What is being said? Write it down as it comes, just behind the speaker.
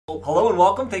Hello and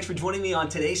welcome. Thanks for joining me on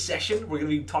today's session. We're going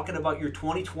to be talking about your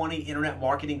 2020 internet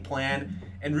marketing plan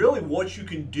and really what you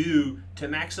can do to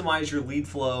maximize your lead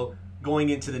flow going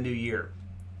into the new year.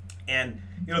 And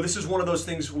this is one of those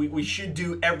things we should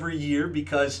do every year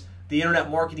because the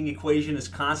internet marketing equation is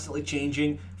constantly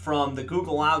changing, from the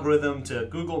Google algorithm to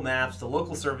Google Maps to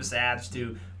local service ads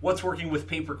to what's working with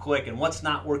pay-per-click and what's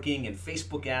not working, and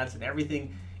Facebook ads and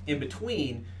everything in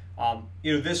between.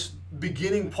 This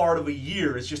beginning part of a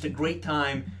year is just a great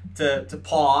time to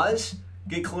pause,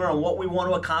 get clear on what we want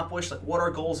to accomplish, like what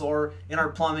our goals are in our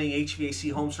plumbing,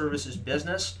 HVAC, home services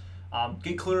business.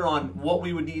 Get clear on what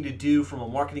we would need to do from a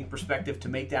marketing perspective to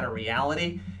make that a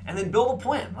reality, and then build a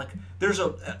plan. Like, there's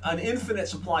an infinite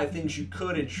supply of things you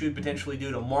could and should potentially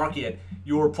do to market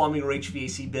your plumbing or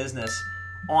HVAC business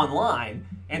online.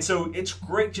 And so it's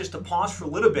great just to pause for a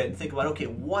little bit and think about, okay,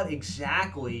 what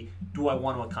exactly do I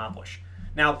want to accomplish?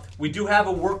 Now, we do have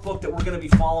a workbook that we're going to be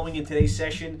following in today's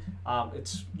session.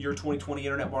 It's your 2020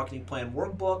 Internet Marketing Plan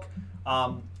workbook.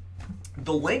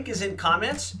 The link is in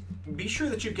comments. Be sure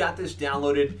that you've got this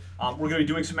downloaded. We're going to be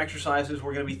doing some exercises.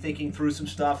 We're going to be thinking through some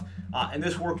stuff. And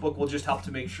this workbook will just help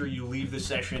to make sure you leave the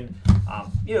session,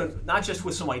 not just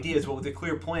with some ideas, but with a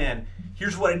clear plan.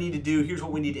 Here's what I need to do. Here's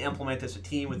what we need to implement as a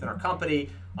team within our company.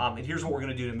 And here's what we're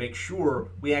going to do to make sure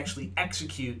we actually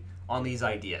execute on these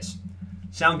ideas.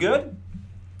 Sound good?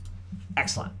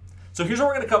 Excellent. So here's what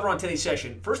we're going to cover on today's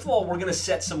session. First of all, we're going to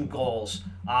set some goals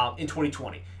in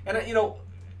 2020. And we're not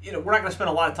going to spend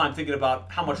a lot of time thinking about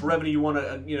how much revenue you want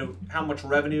to,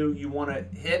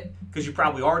 hit, because you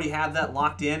probably already have that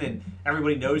locked in and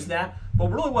everybody knows that.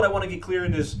 But really what I want to get clear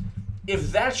in is,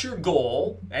 if that's your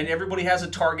goal and everybody has a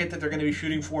target that they're going to be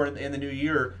shooting for in the new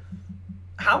year,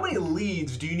 how many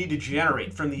leads do you need to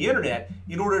generate from the internet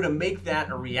in order to make that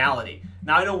a reality?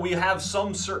 Now, I know we have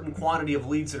some certain quantity of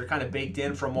leads that are kind of baked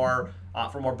in from our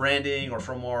branding or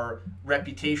from our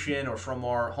reputation or from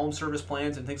our home service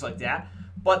plans and things like that.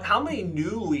 But how many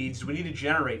new leads do we need to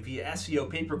generate via SEO,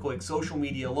 pay-per-click, social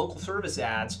media, local service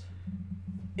ads,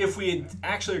 if we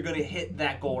actually are going to hit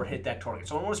that goal or hit that target?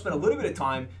 So I want to spend a little bit of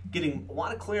time getting a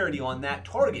lot of clarity on that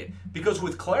target, because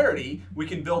with clarity, we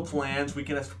can build plans, we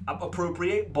can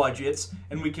appropriate budgets,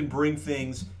 and we can bring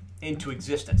things into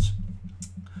existence.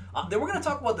 Then we're going to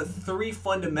talk about the 3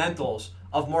 fundamentals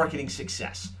of marketing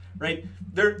success, right?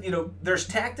 There's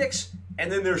tactics,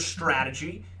 and then there's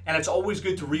strategy. And it's always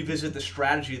good to revisit the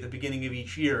strategy at the beginning of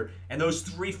each year. And those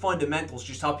 3 fundamentals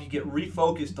just help you get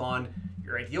refocused on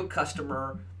your ideal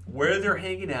customer, where they're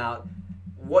hanging out,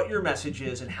 what your message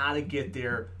is, and how to get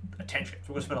their attention. So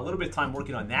we're going to spend a little bit of time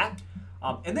working on that.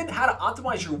 And then how to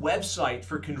optimize your website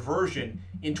for conversion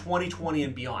in 2020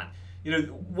 and beyond.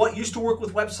 What used to work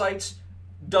with websites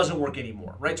doesn't work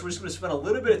anymore, right? So we're just going to spend a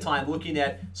little bit of time looking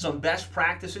at some best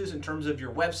practices in terms of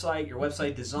your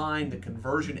website design, the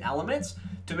conversion elements,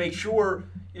 to make sure,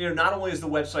 not only is the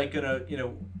website going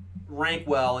to, rank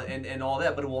well and all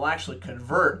that, but it will actually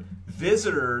convert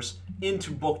visitors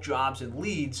into book jobs and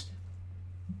leads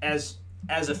as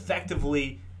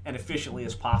effectively and efficiently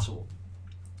as possible.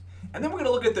 And then we're going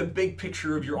to look at the big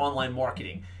picture of your online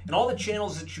marketing and all the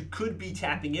channels that you could be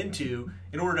tapping into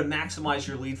in order to maximize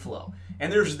your lead flow.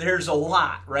 And there's a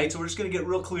lot, right? So we're just going to get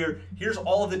real clear. Here's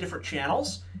all of the different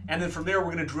channels. And then from there,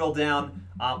 we're going to drill down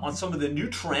on some of the new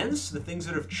trends, the things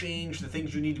that have changed, the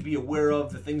things you need to be aware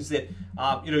of, the things that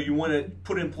you want to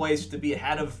put in place to be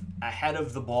ahead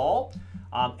of the ball.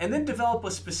 And then develop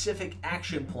a specific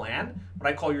action plan, what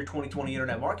I call your 2020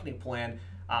 Internet Marketing Plan,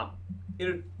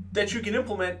 that you can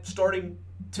implement starting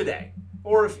today.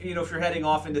 Or if you're heading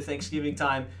off into Thanksgiving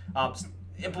time,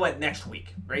 implement next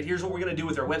week, right? Here's what we're going to do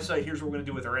with our website. Here's what we're going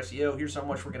to do with our SEO. Here's how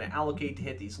much we're going to allocate to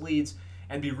hit these leads,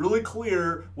 and be really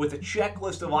clear with a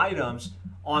checklist of items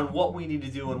on what we need to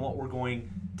do and what we're going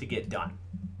to get done.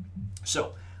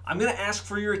 So I'm going to ask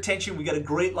for your attention. We got a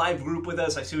great live group with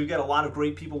us. I see we've got a lot of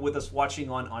great people with us watching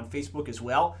on Facebook as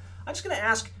well. I'm just going to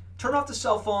ask, turn off the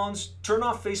cell phones, turn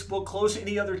off Facebook, close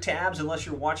any other tabs unless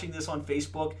you're watching this on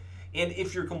Facebook. And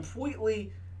if you're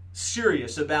completely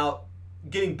serious about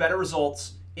getting better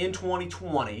results in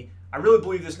 2020, I really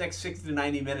believe this next 60 to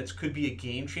 90 minutes could be a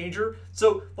game changer.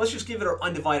 So let's just give it our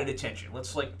undivided attention.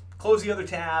 Let's close the other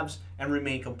tabs and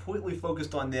remain completely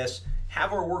focused on this.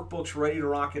 Have our workbooks ready to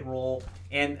rock and roll,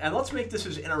 and let's make this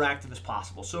as interactive as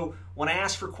possible. So when I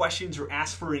ask for questions or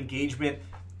ask for engagement,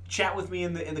 chat with me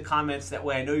in the comments. That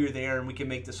way I know you're there and we can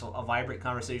make this a vibrant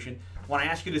conversation. When I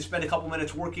ask you to spend a couple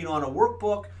minutes working on a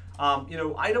workbook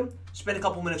item, spend a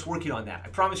couple minutes working on that. I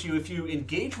promise you, if you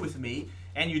engage with me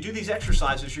and you do these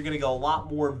exercises, you're going to get a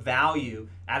lot more value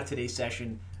out of today's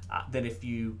session than if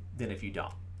you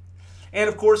don't. And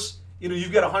of course,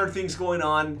 you've got 100 things going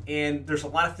on, and there's a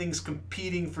lot of things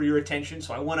competing for your attention.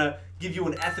 So I want to give you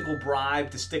an ethical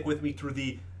bribe to stick with me through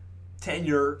the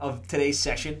tenure of today's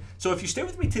session. So if you stay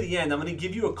with me to the end, I'm going to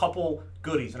give you a couple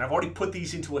goodies, and I've already put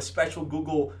these into a special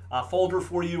Google folder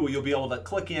for you, where you'll be able to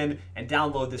click in and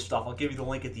download this stuff. I'll give you the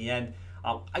link at the end.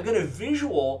 I've got a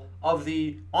visual of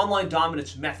the online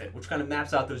dominance method, which kind of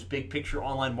maps out those big picture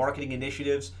online marketing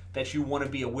initiatives that you want to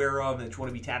be aware of and that you want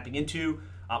to be tapping into.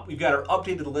 We've got our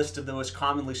updated list of the most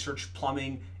commonly searched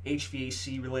plumbing,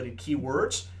 HVAC related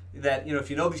keywords that, if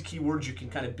you know these keywords, you can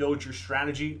kind of build your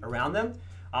strategy around them.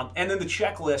 And then the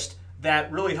checklist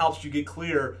that really helps you get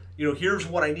clear, here's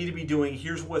what I need to be doing,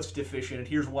 here's what's deficient, and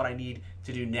here's what I need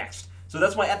to do next. So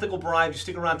that's my ethical bribe. You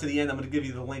stick around to the end. I'm going to give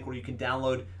you the link where you can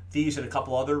download these and a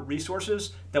couple other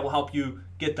resources that will help you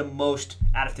get the most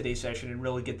out of today's session and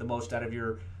really get the most out of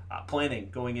your planning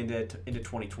going into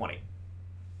 2020.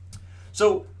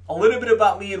 So a little bit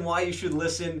about me and why you should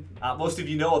listen. Most of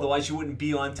you know, otherwise you wouldn't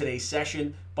be on today's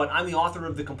session. But I'm the author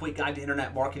of The Complete Guide to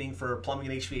Internet Marketing for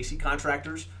Plumbing and HVAC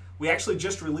Contractors. We actually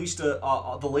just released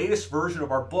the latest version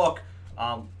of our book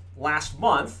last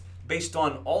month, based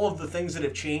on all of the things that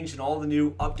have changed and all the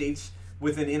new updates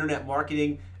within internet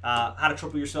marketing, how to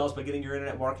triple your sales by getting your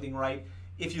internet marketing right.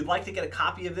 If you'd like to get a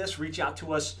copy of this, reach out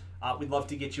to us. We'd love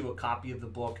to get you a copy of the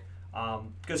book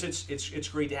because it's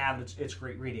great to have and it's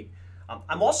great reading.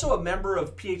 I'm also a member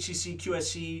of PHCC,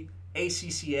 QSC,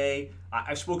 ACCA.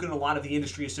 I've spoken to a lot of the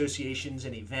industry associations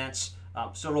and events.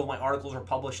 Several of my articles are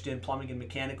published in Plumbing and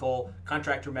Mechanical,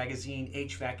 Contractor Magazine,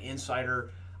 HVAC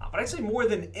Insider. But I'd say more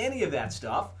than any of that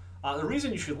stuff, the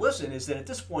reason you should listen is that at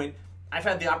this point, I've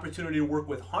had the opportunity to work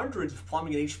with hundreds of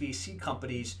plumbing and HVAC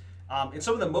companies in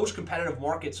some of the most competitive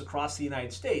markets across the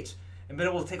United States, and been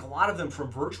able to take a lot of them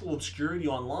from virtual obscurity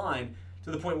online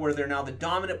to the point where they're now the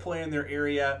dominant player in their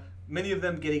area, many of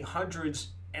them getting hundreds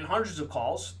and hundreds of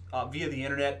calls via the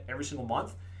internet every single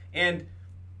month. And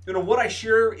what I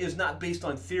share is not based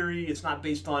on theory. It's not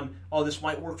based on, oh, this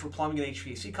might work for plumbing and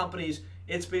HVAC companies.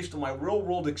 It's based on my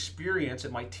real-world experience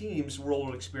and my team's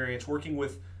real-world experience working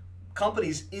with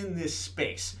companies in this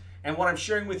space. And what I'm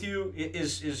sharing with you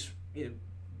is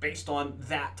based on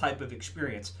that type of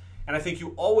experience. And I think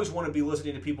you always want to be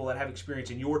listening to people that have experience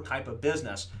in your type of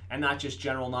business and not just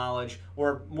general knowledge,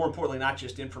 or more importantly, not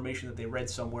just information that they read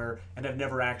somewhere and have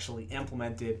never actually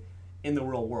implemented in the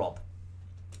real world.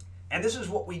 And this is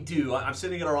what we do. I'm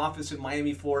sitting in our office in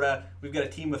Miami, Florida. We've got a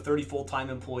team of 30 full-time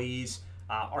employees.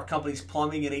 Our company's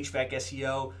Plumbing and HVAC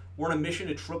SEO. We're on a mission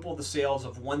to triple the sales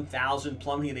of 1,000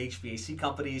 plumbing and HVAC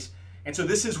companies. And so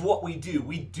this is what we do.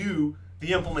 We do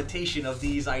the implementation of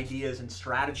these ideas and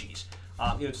strategies.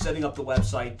 Setting up the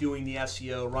website, doing the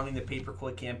SEO, running the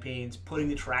pay-per-click campaigns, putting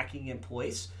the tracking in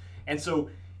place. And so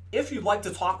if you'd like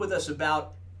to talk with us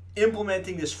about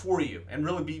implementing this for you and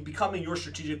really becoming your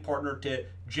strategic partner to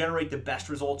generate the best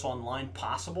results online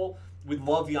possible, we'd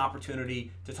love the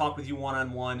opportunity to talk with you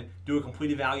one-on-one, do a complete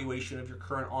evaluation of your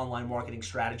current online marketing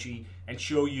strategy, and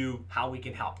show you how we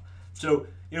can help. So,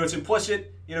 it's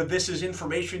implicit. This is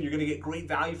information. You're going to get great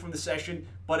value from the session.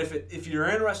 But if you're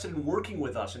interested in working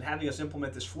with us and having us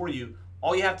implement this for you,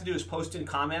 all you have to do is post in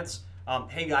comments.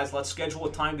 Hey guys, let's schedule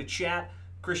a time to chat.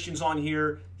 Christian's on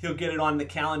here. He'll get it on the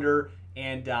calendar,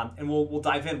 and we'll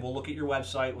dive in. We'll look at your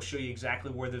website. We'll show you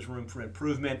exactly where there's room for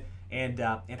improvement and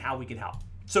how we can help.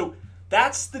 So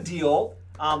that's the deal.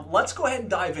 Let's go ahead and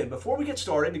dive in. Before we get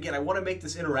started, again, I want to make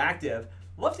this interactive.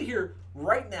 I'd love to hear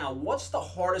right now, what's the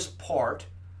hardest part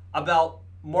about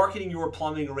marketing your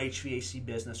plumbing or HVAC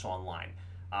business online?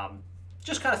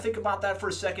 Just kind of think about that for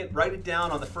a second. Write it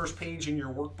down on the first page in your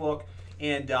workbook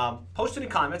and post it in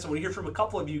comments. I want to hear from a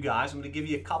couple of you guys. I'm going to give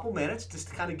you a couple minutes just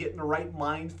to kind of get in the right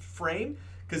mind frame,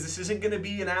 because this isn't going to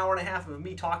be an hour and a half of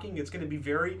me talking. It's going to be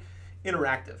very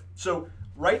interactive. So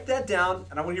write that down,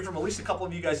 and I want to hear from at least a couple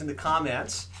of you guys in the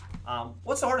comments.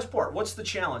 What's the hardest part? What's the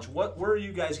challenge? Where are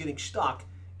you guys getting stuck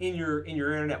in your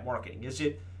internet marketing? Is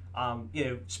it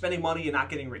spending money and not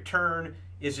getting return?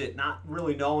 Is it not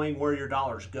really knowing where your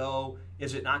dollars go?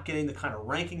 Is it not getting the kind of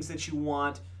rankings that you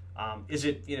want? Is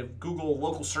it Google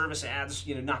local service ads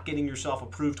not getting yourself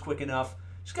approved quick enough?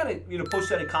 Just kind of post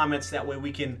that in comments. That way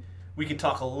we can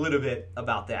talk a little bit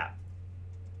about that.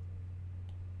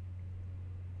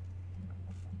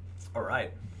 All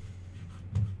right.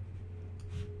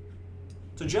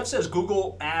 So Jeff says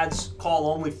Google ads call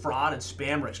only fraud and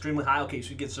spam are extremely high. Okay,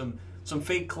 so you get some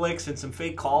fake clicks and some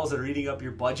fake calls that are eating up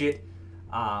your budget.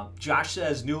 Josh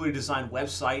says newly designed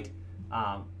website,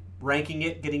 ranking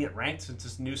it, getting it ranked since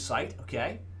it's a new site.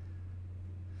 Okay.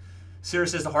 Sarah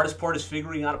says the hardest part is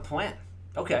figuring out a plan.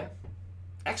 Okay.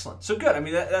 Excellent. So good. I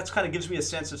mean, that's kind of gives me a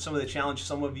sense of some of the challenges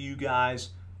some of you guys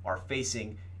are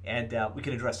facing, and we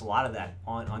can address a lot of that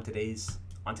on today's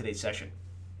session.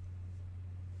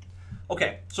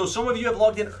 Okay, so some of you have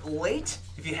logged in late.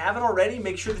 If you haven't already,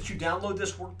 make sure that you download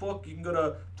this workbook. You can go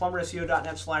to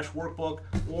plumberseo.net/workbook,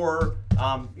 or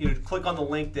click on the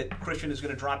link that Christian is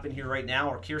going to drop in here right now,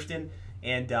 or Kirsten,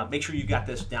 and make sure you got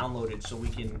this downloaded so we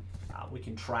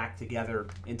can track together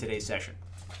in today's session.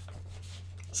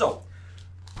 So,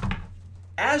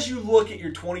 as you look at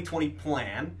your 2020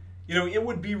 plan, it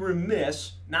would be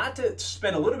remiss not to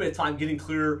spend a little bit of time getting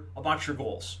clear about your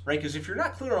goals, right? Because if you're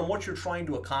not clear on what you're trying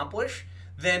to accomplish,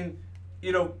 then,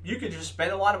 you could just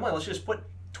spend a lot of money. Let's just put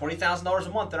 $20,000 a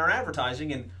month in our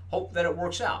advertising and hope that it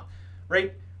works out,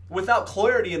 right? Without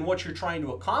clarity in what you're trying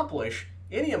to accomplish,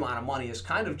 any amount of money is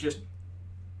kind of just,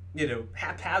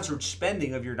 haphazard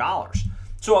spending of your dollars.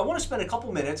 So I want to spend a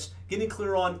couple minutes getting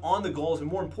clear on the goals, and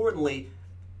more importantly,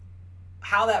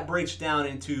 how that breaks down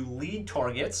into lead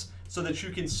targets so that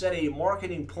you can set a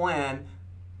marketing plan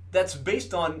that's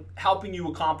based on helping you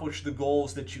accomplish the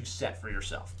goals that you've set for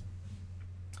yourself.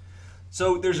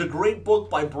 So there's a great book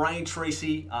by Brian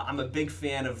Tracy. I'm a big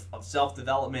fan of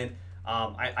self-development.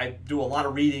 I do a lot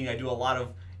of reading. I do a lot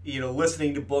of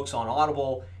listening to books on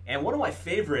Audible. And one of my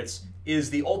favorites is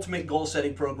the Ultimate Goal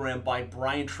Setting Program by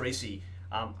Brian Tracy.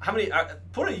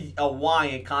 Put a Y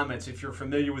in comments if you're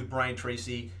familiar with Brian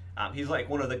Tracy. He's like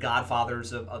one of the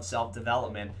godfathers of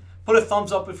self-development. Put a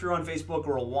thumbs up if you're on Facebook,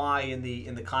 or a Y in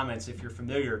the comments if you're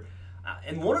familiar.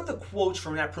 And one of the quotes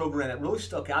from that program that really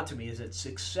stuck out to me is that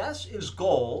success is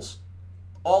goals,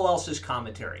 all else is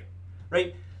commentary,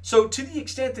 right? So to the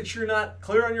extent that you're not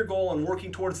clear on your goal and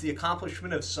working towards the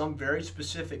accomplishment of some very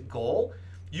specific goal,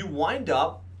 you wind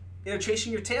up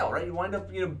chasing your tail, right? You wind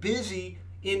up busy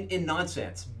in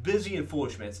nonsense, busy in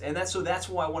foolishness. And that's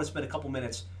why I want to spend a couple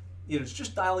minutes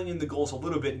just dialing in the goals a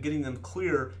little bit and getting them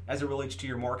clear as it relates to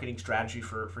your marketing strategy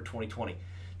for 2020.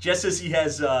 Jess says he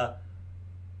has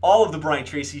all of the Brian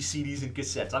Tracy CDs and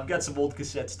cassettes. I've got some old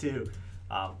cassettes too.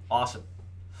 Awesome.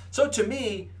 So to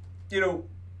me, in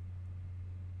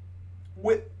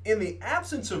the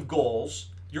absence of goals,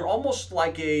 you're almost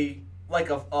like a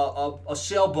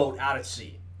sailboat out at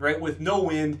sea, right? With no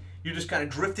wind, you're just kind of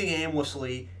drifting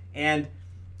aimlessly, and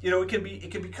it can be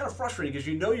kind of frustrating because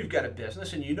you've got a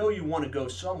business and you want to go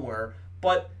somewhere,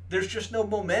 but there's just no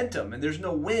momentum and there's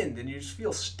no wind and you just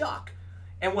feel stuck.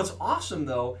 And what's awesome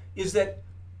though is that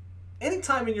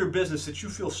anytime in your business that you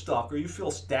feel stuck or you feel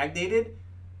stagnated,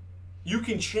 you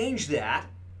can change that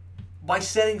by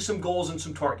setting some goals and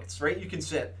some targets, right? You can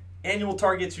set annual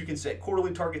targets, you can set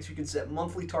quarterly targets, you can set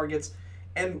monthly targets.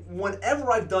 And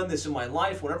whenever I've done this in my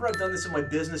life, whenever I've done this in my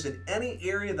business, in any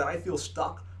area that I feel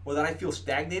stuck or that I feel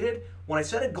stagnated, when I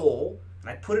set a goal and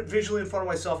I put it visually in front of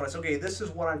myself and I say, okay, this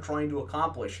is what I'm trying to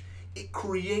accomplish, it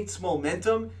creates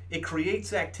momentum, it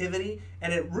creates activity,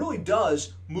 and it really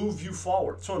does move you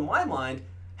forward. So in my mind,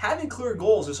 having clear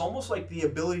goals is almost like the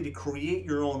ability to create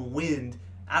your own wind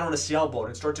out on a sailboat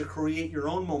and start to create your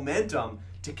own momentum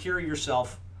to carry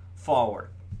yourself forward.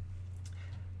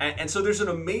 And so there's an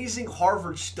amazing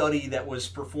Harvard study that was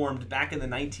performed back in the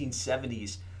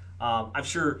 1970s. I'm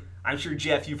sure,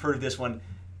 Jeff, you've heard of this one.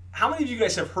 How many of you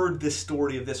guys have heard this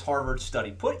story of this Harvard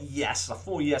study? Put yes, a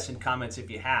full yes in comments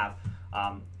if you have.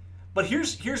 But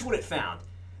here's what it found.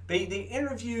 They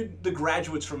interviewed the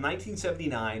graduates from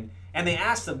 1979, and they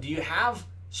asked them, do you have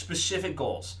specific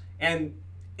goals? And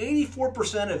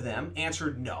 84% of them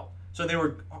answered no. So they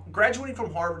were graduating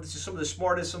from Harvard. This is some of the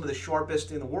smartest, some of the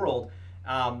sharpest in the world.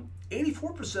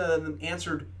 84% of them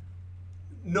answered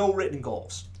no written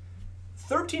goals.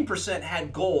 13%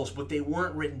 had goals, but they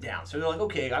weren't written down. So they're like,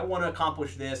 okay, I want to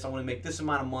accomplish this. I want to make this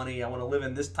amount of money. I want to live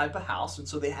in this type of house. And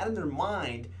so they had in their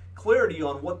mind clarity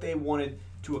on what they wanted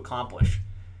to accomplish.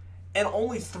 And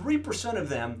only 3% of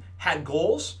them had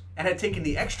goals and had taken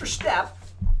the extra step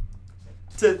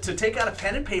to take out a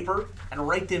pen and paper and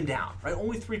write them down, right?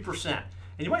 Only 3%. And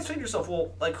you might say to yourself,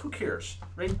 well, like, who cares,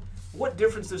 right? What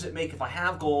difference does it make if I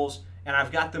have goals and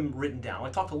I've got them written down?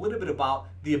 I talked a little bit about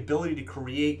the ability to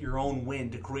create your own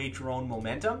wind, to create your own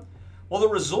momentum. Well, the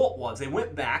result was they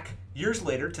went back years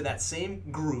later to that same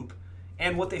group,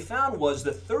 and what they found was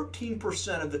that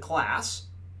 13% of the class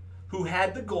who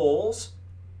had the goals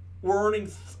were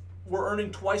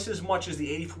earning twice as much as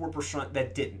the 84%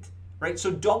 that didn't, right?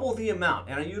 So double the amount.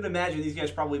 And you'd imagine these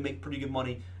guys probably make pretty good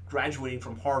money graduating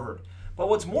from Harvard. But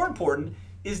what's more important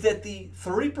is that the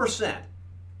 3%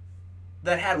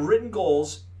 that had written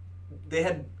goals, they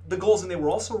had the goals and they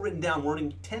were also written down, were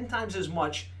earning 10 times as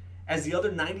much as the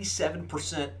other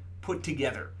 97% put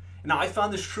together. Now, I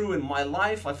found this true in my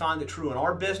life. I found it true in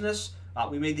our business.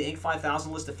 We made the Inc.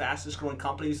 5000 list of fastest growing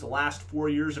companies the last 4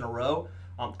 years in a row.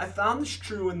 I found this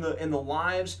true in the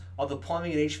lives of the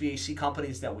plumbing and HVAC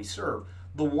companies that we serve.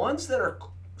 The ones that are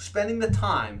spending the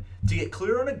time to get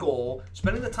clear on a goal,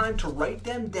 spending the time to write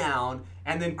them down,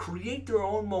 and then create their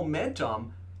own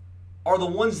momentum are the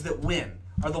ones that win,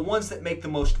 are the ones that make the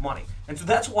most money. And so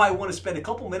that's why I want to spend a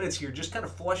couple minutes here just kind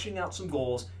of fleshing out some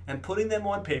goals and putting them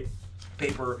on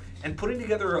paper and putting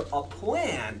together a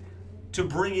plan to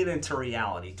bring it into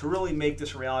reality, to really make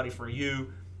this reality for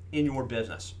you in your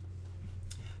business.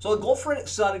 So the goal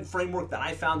setting framework that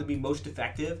I found to be most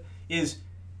effective is,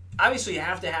 obviously you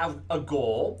have to have a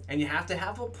goal and you have to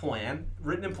have a plan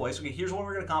written in place. Okay, here's what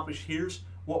we're going to accomplish, here's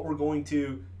what we're going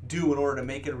to do in order to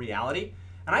make it a reality.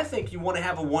 And I think you want to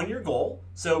have a 1-year goal.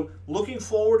 So looking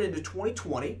forward into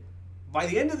 2020, by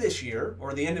the end of this year,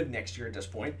 or the end of next year at this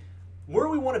point, where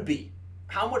do we want to be?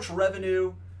 How much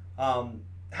revenue,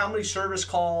 how many service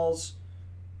calls,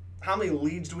 how many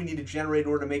leads do we need to generate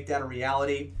in order to make that a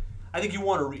reality? I think you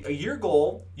want a year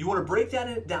goal. You want to break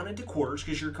that down into quarters,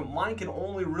 because your mind can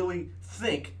only really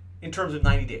think in terms of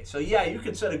 90 days. So yeah, you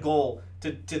can set a goal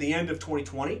to the end of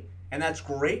 2020, and that's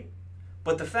great.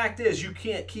 But the fact is, you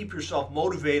can't keep yourself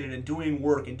motivated and doing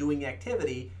work and doing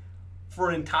activity for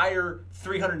an entire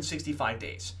 365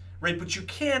 days, right? But you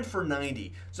can for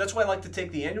 90. So that's why I like to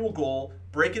take the annual goal,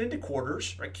 break it into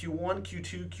quarters, right? Q1,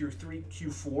 Q2, Q3,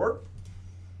 Q4.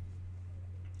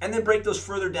 And then break those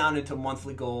further down into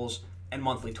monthly goals and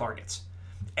monthly targets.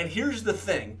 And here's the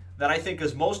thing that I think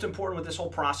is most important with this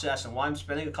whole process, and why I'm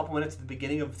spending a couple minutes at the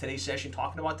beginning of today's session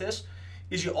talking about this,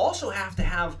 is you also have to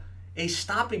have a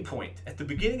stopping point at the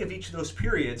beginning of each of those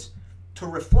periods to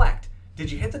reflect.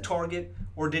 Did you hit the target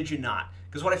or did you not?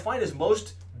 Because what I find is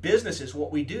most businesses,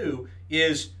 what we do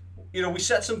is, we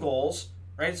set some goals,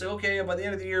 right? So, okay, by the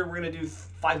end of the year, we're going to do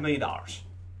 $5 million,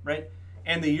 right?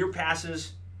 And the year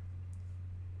passes,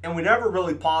 and we never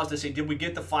really pause to say, did we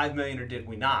get the 5 million or did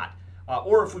we not?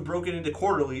 Or if we broke it into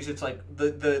quarterlies, it's like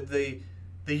the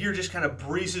year just kind of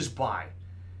breezes by.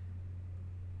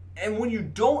 And when you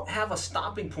don't have a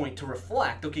stopping point to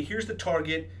reflect, okay, here's the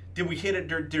target, did we hit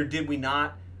it or did we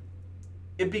not?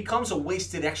 It becomes a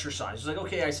wasted exercise. It's like,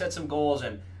 okay, I set some goals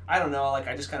and I don't know, like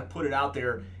I just kind of put it out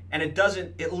there, and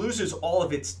it loses all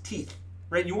of its teeth,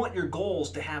 right? You want your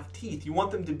goals to have teeth. You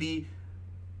want them to be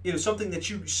something that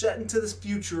you set into this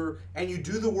future, and you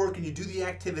do the work and you do the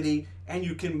activity and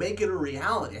you can make it a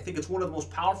reality. I think it's one of the most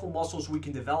powerful muscles we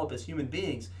can develop as human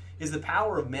beings is the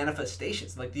power of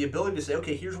manifestations, like the ability to say,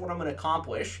 okay, here's what I'm going to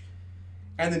accomplish,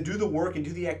 and then do the work and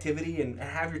do the activity and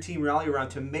have your team rally around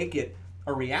to make it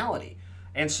a reality.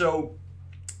 And so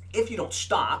if you don't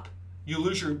stop, you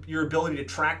lose your ability to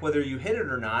track whether you hit it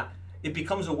or not. It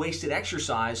becomes a wasted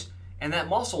exercise, and that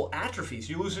muscle atrophies.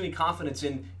 You lose any confidence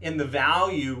in the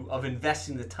value of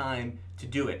investing the time to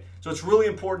do it. So it's really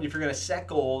important, if you're going to set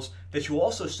goals, that you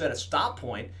also set a stop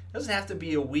point. It doesn't have to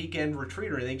be a weekend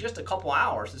retreat or anything, just a couple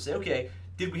hours to say, okay,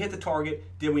 did we hit the target?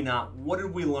 Did we not? What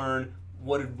did we learn?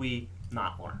 What did we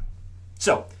not learn?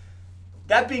 So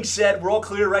that being said, we're all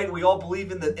clear, right? We all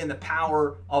believe in the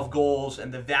power of goals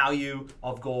and the value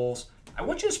of goals. I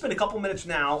want you to spend a couple minutes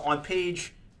now on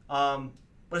page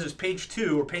page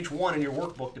 2 or page 1 in your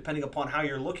workbook, depending upon how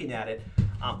you're looking at it,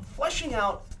 fleshing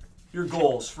out your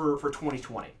goals for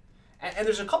 2020. And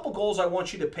there's a couple goals I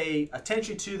want you to pay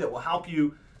attention to that will help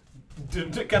you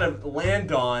to kind of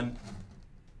land on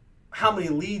how many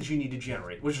leads you need to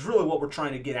generate, which is really what we're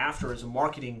trying to get after as a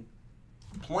marketing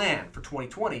plan for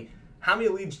 2020. How many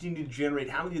leads do you need to generate?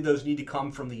 How many of those need to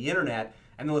come from the internet?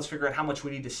 And then let's figure out how much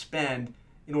we need to spend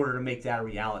in order to make that a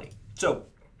reality. So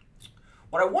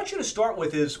what I want you to start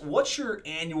with is, what's your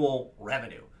annual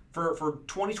revenue for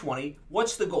 2020?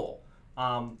 What's the goal?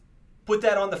 Put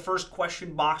that on the first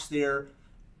question box there.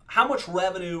 How much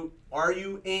revenue are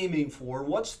you aiming for?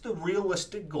 What's the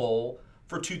realistic goal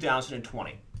for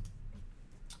 2020?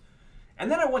 And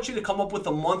then I want you to come up with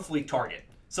a monthly target.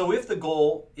 So if the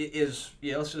goal is,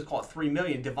 let's just call it 3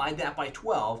 million, divide that by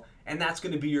 12, and that's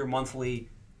going to be your monthly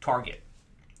target.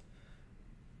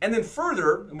 And then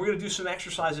further, and we're going to do some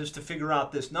exercises to figure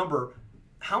out this number,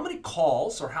 how many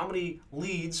calls or how many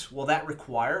leads will that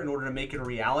require in order to make it a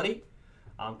reality?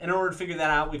 In order to figure that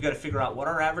out, we've got to figure out what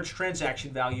our average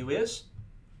transaction value is,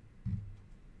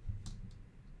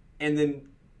 and then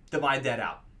divide that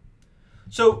out.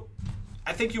 So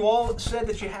I think you all said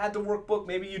that you had the workbook.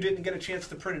 Maybe you didn't get a chance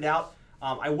to print it out.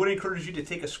 I would encourage you to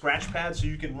take a scratch pad so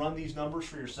you can run these numbers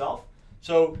for yourself.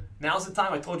 So now's the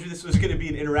time. I told you this was going to be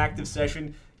an interactive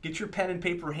session. Get your pen and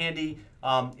paper handy.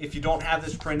 If you don't have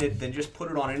this printed, then just put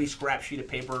it on any scrap sheet of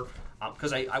paper.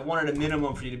 because I wanted a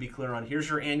minimum for you to be clear on. Here's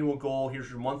your annual goal, here's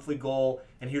your monthly goal,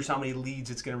 and here's how many leads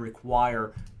it's going to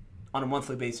require on a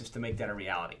monthly basis to make that a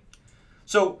reality.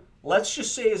 So let's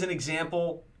just say, as an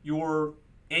example, your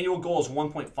annual goal is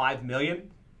 1.5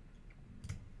 million.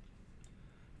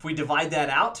 If we divide that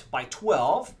out by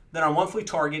 12, then our monthly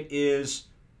target is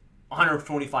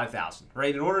 125,000,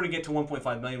 right? In order to get to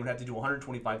 1.5 million, we'd have to do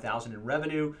 125,000 in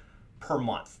revenue per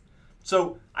month.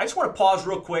 So I just want to pause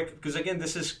real quick because, again,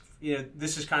 this is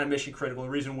kind of mission critical. The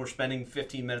reason we're spending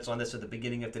 15 minutes on this at the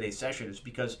beginning of today's session is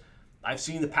because I've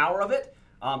seen the power of it.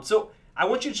 So I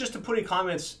want you just to put in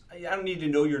comments. I don't need to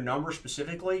know your number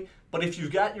specifically, but if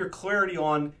you've got your clarity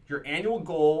on your annual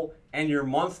goal and your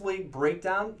monthly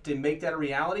breakdown to make that a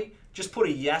reality, just put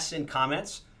a yes in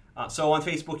comments. So on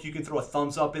Facebook, you can throw a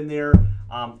thumbs up in there.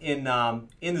 In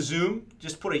the Zoom,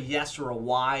 just put a yes or a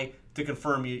Y to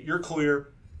confirm you're clear.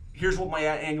 Here's what my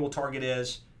annual target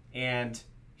is, and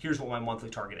here's what my monthly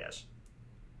target is.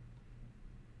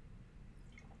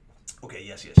 Okay,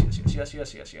 yes, yes, yes, yes, yes,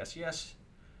 yes, yes, yes, yes.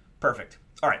 Perfect.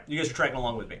 All right, you guys are tracking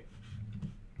along with me.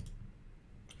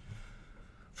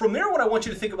 From there, what I want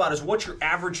you to think about is what your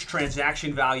average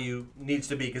transaction value needs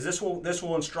to be, because this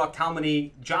will instruct how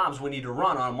many jobs we need to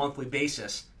run on a monthly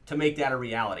basis to make that a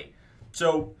reality.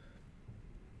 So,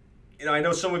 I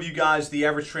know some of you guys, the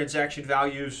average transaction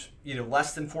values,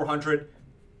 less than 400.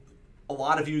 A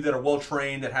lot of you that are well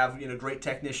trained, that have great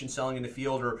technicians selling in the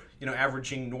field, are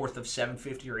averaging north of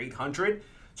 750 or 800.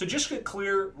 So just get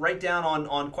clear, write down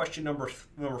on question number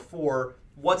 4,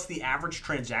 what's the average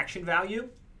transaction value?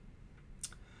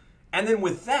 And then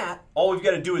with that, all we've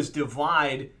got to do is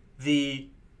divide the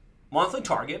monthly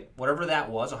target, whatever that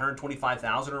was,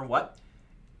 125,000 or what,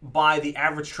 by the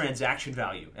average transaction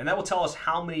value. And that will tell us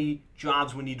how many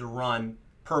jobs we need to run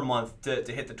per month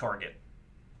to hit the target.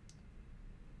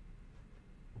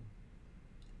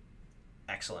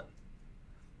 Excellent.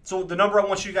 So the number I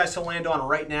want you guys to land on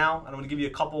right now, and I'm going to give you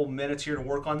a couple minutes here to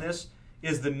work on this,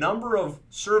 is the number of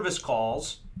service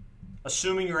calls,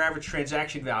 assuming your average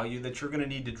transaction value, that you're going to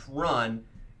need to run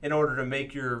in order to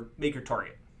make your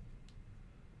target.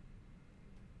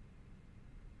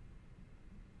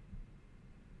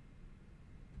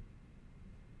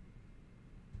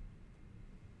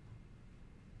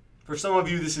 For some of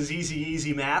you, this is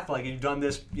easy math. Like, you've done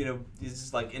this, this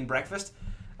is like in breakfast.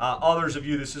 Others of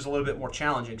you, this is a little bit more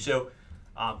challenging. So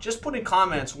just put in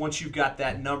comments once you've got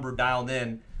that number dialed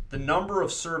in, the number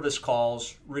of service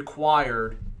calls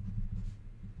required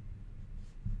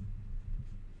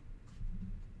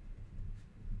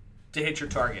to hit your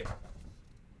target.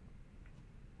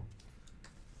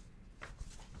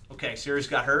 Okay, Siri's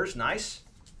got hers. Nice.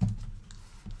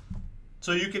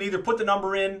 So you can either put the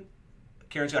number in,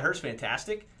 Karen's got hers,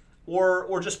 fantastic,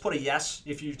 or just put a yes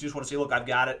if you just want to say, look, I've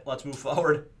got it, let's move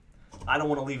forward. I don't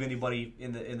want to leave anybody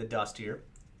in the dust here.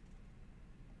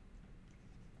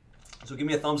 So give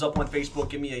me a thumbs up on Facebook,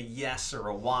 give me a yes or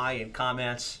a Y in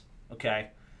comments.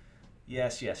 Okay.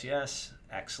 Yes, yes, yes.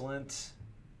 Excellent.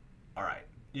 All right.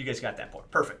 You guys got that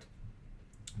part. Perfect.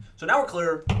 So now we're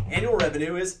clear. Annual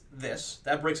revenue is this.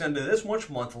 That breaks into this much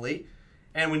monthly,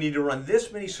 and we need to run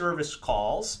this many service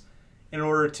calls in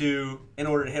order to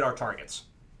hit our targets.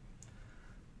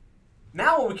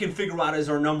 Now what we can figure out is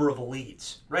our number of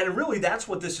leads, right? And really that's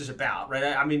what this is about,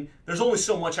 right? I mean, there's only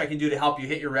so much I can do to help you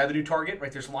hit your revenue target,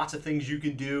 right? There's lots of things you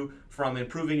can do, from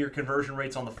improving your conversion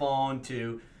rates on the phone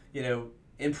to,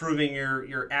 improving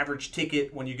your average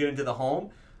ticket when you get into the home.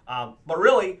 But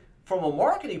really, from a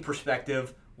marketing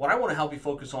perspective, what I want to help you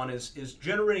focus on is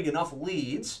generating enough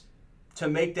leads to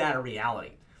make that a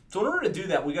reality. So in order to do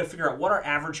that, we got to figure out what our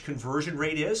average conversion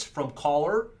rate is from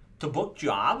caller to book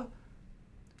job,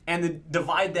 and then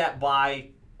divide that by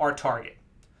our target.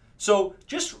 So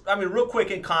just, real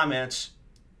quick in comments,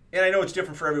 and I know it's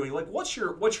different for everybody, like what's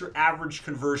your average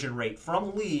conversion rate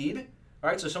from lead,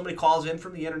 all right? So somebody calls in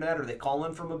from the internet, or they call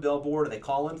in from a billboard, or they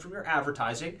call in from your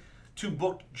advertising, to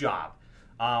booked job.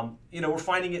 We're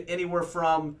finding it anywhere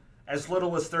from as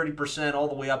little as 30% all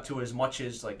the way up to as much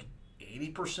as like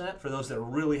 80% for those that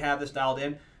really have this dialed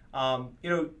in.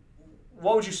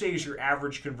 What would you say is your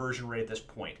average conversion rate at this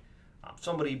point?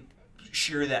 Somebody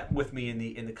share that with me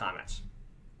in the comments.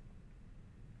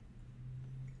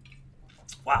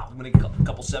 Wow, I'm going to get a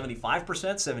couple 75%,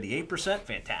 78%.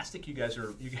 Fantastic. You guys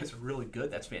are really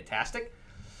good. That's fantastic.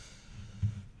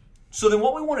 So then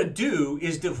what we want to do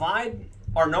is divide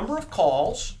our number of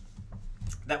calls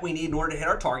that we need in order to hit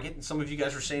our target. And some of you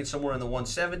guys are saying somewhere in the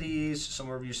 170s, some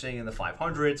of you are saying in the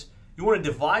 500s. You want to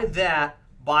divide that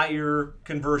by your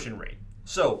conversion rate.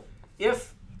 So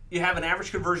if you have an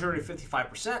average conversion rate of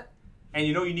 55%, and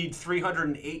you know you need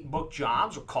 308 booked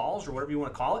jobs or calls or whatever you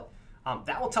want to call it,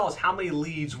 that will tell us how many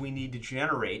leads we need to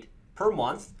generate per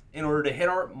month in order to hit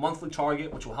our monthly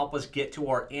target, which will help us get to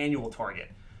our annual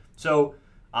target. So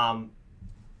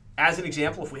as an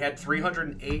example, if we had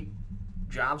 308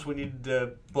 jobs we needed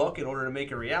to book in order to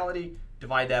make a reality,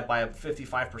 divide that by a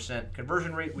 55%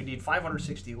 conversion rate, we need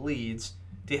 560 leads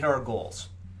to hit our goals.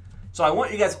 So I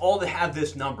want you guys all to have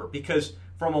this number, because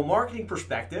from a marketing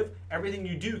perspective, everything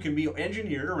you do can be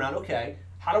engineered around, okay,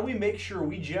 how do we make sure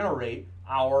we generate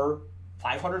our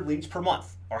 500 leads per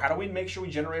month? Or how do we make sure we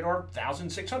generate our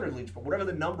 1,600 leads, but whatever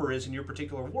the number is in your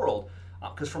particular world?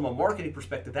 Because from a marketing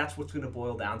perspective, that's what's going to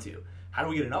boil down to. How do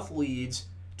we get enough leads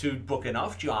to book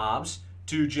enough jobs,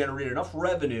 to generate enough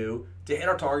revenue, to hit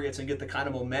our targets and get the kind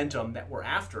of momentum that we're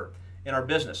after in our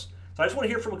business? So I just want to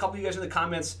hear from a couple of you guys in the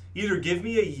comments. Either give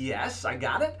me a yes, I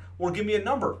got it, or give me a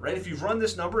number, right? If you've run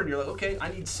this number and you're like, okay, I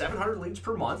need 700 leads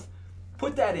per month,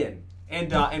 put that in.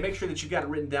 And make sure that you've got it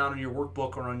written down on your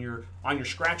workbook or on your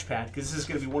scratch pad, because this is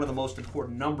going to be one of the most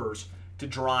important numbers to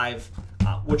drive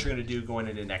what you're going to do going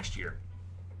into next year.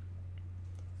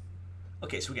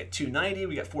 Okay, so we got 290,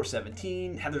 we got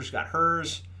 417. Heather's got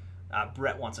hers.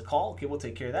 Brett wants a call. Okay, we'll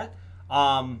take care of that.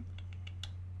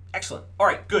 Excellent. All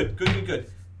right, good.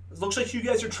 It looks like you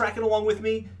guys are tracking along with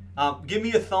me. Give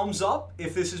me a thumbs up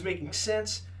if this is making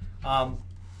sense.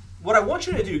 What I want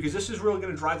you to do, because this is really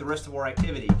going to drive the rest of our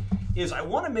activity, is I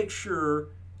want to make sure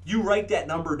you write that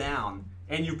number down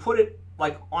and you put it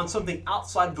like on something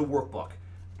outside of the workbook,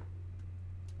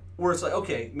 where it's like,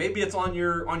 okay, maybe it's on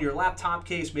your laptop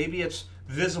case, maybe it's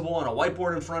visible on a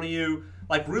whiteboard in front of you.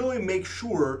 Like, really make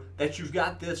sure that you've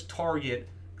got this target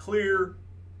clear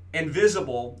and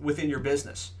visible within your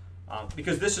business,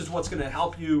 because this is what's going to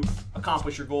help you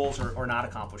accomplish your goals or not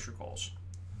accomplish your goals.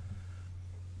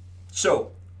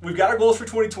 So we've got our goals for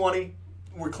 2020.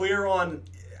 We're clear on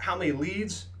how many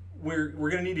leads we're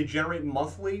going to need to generate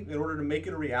monthly in order to make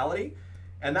it a reality.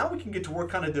 And now we can get to work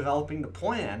kind of developing the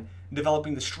plan,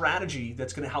 developing the strategy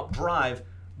that's going to help drive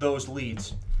those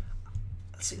leads.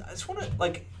 Let's see, I just want to,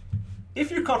 like, if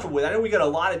you're comfortable with it, I know we got a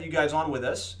lot of you guys on with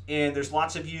us, and there's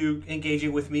lots of you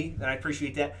engaging with me, and I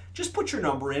appreciate that. Just put your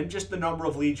number in, just the number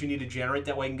of leads you need to generate.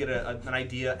 That way I can get an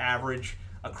idea, average,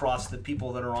 across the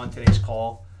people that are on today's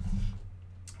call.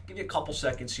 I'll give you a couple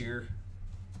seconds here.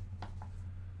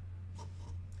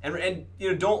 And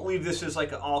you know, don't leave this as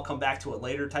like I'll come back to it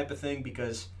later type of thing,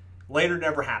 because later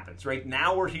never happens, right?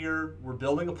 Now we're here, we're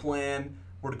building a plan,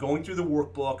 we're going through the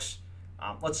workbooks.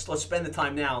 Let's spend the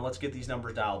time now and let's get these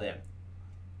numbers dialed in.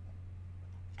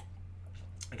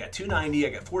 I got 290, I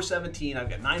got 417, I've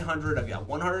got 900, I've got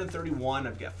 131,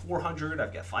 I've got 400,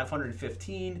 I've got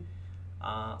 515.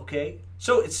 Okay,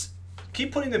 so it's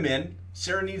keep putting them in.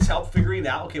 Sarah needs help figuring it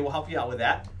out. Okay, we'll help you out with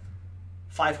that.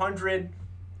 500.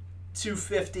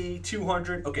 250,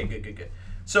 200. Okay, good.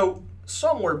 So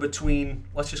somewhere between,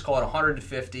 let's just call it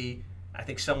 150. I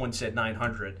think someone said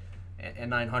 900 and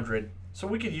 900. So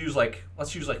we could use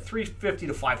let's use 350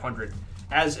 to 500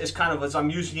 as kind of, as I'm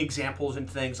using examples and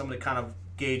things, I'm going to kind of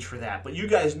gauge for that. But you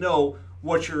guys know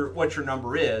what your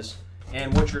number is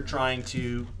and what you're trying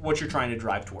to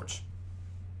drive towards.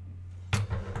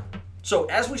 So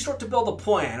as we start to build a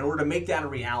plan in order to make that a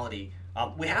reality,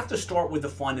 we have to start with the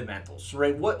fundamentals,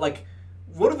 right? What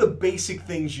are the basic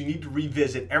things you need to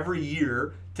revisit every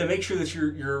year to make sure that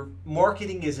your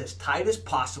marketing is as tight as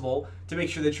possible, to make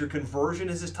sure that your conversion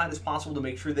is as tight as possible, to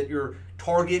make sure that your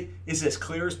target is as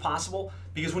clear as possible?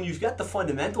 Because when you've got the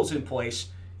fundamentals in place,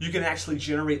 you can actually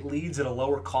generate leads at a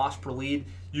lower cost per lead.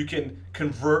 You can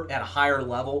convert at a higher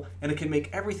level, and it can make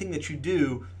everything that you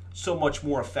do so much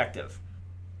more effective.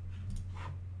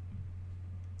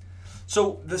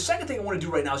 So the second thing I want to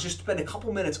do right now is just spend a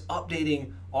couple minutes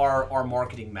updating our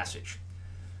marketing message.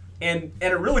 And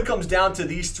it really comes down to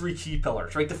these three key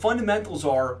pillars, right? The fundamentals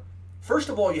are, first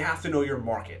of all, you have to know your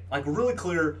market. Like, really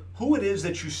clear who it is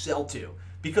that you sell to.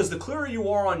 Because the clearer you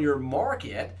are on your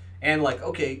market and like,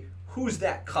 okay, who's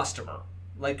that customer?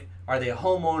 Like, are they a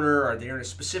homeowner? Are they in a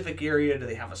specific area? Do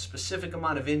they have a specific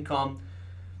amount of income?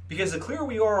 Because the clearer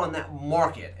we are on that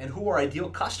market and who our ideal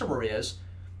customer is,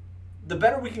 the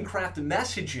better we can craft the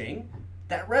messaging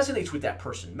that resonates with that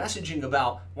person. Messaging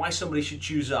about why somebody should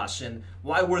choose us and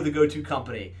why we're the go-to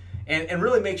company. And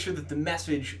really make sure that the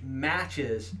message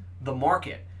matches the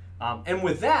market. And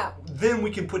with that, then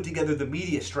we can put together the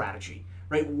media strategy,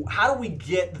 right? How do we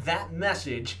get that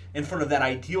message in front of that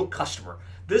ideal customer?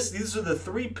 These are the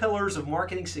three pillars of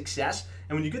marketing success.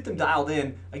 And when you get them dialed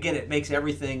in, again, it makes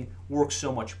everything work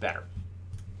so much better.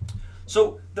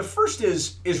 So the first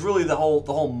is really the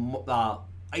whole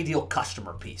ideal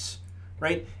customer piece.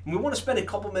 right? And we want to spend a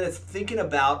couple minutes thinking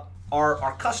about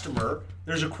our customer.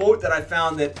 There's a quote that I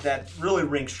found that really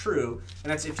rings true,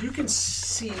 and that's, if you can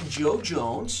see Joe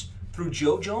Jones through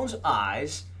Joe Jones'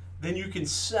 eyes, then you can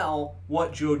sell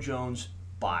what Joe Jones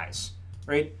buys,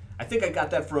 right? I think I got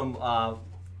that from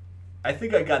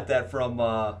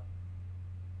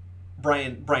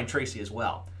Brian Tracy as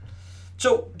well.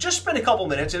 So just spend a couple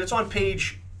minutes, and it's on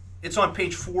page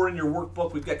 4 in your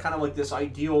workbook. We've got kind of like this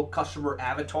ideal customer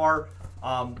avatar.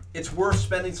 It's worth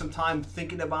spending some time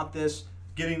thinking about this,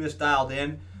 getting this dialed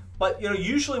in. But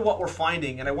usually what we're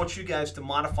finding, and I want you guys to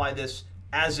modify this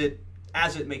as it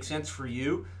makes sense for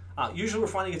you. Usually we're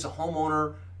finding it's a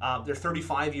homeowner. They're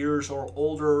 35 years or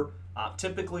older.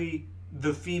 Typically,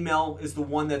 the female is the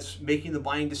one that's making the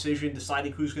buying decision,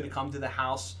 deciding who's going to come to the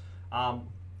house.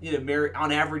 Married,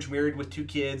 on average, married with 2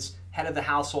 kids, head of the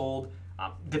household.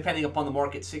 Depending upon the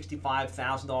market,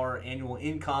 $65,000 annual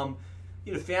income.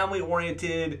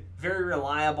 Family-oriented, very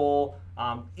reliable,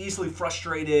 easily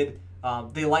frustrated.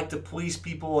 They like to please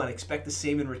people and expect the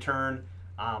same in return.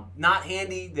 Not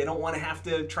handy. They don't want to have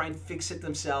to try and fix it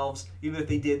themselves. Even if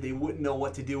they did, they wouldn't know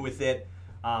what to do with it.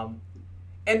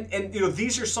 And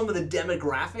these are some of the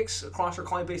demographics across our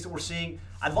client base that we're seeing.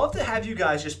 I'd love to have you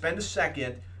guys just spend a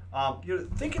second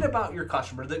thinking about your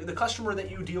customer, the customer that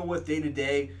you deal with day to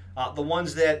day, the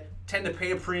ones that tend to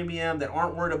pay a premium, that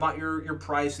aren't worried about your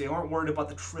price, they aren't worried about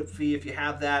the trip fee if you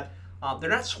have that. They're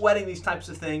not sweating these types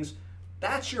of things.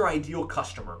 That's your ideal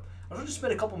customer. I want to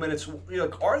spend a couple minutes.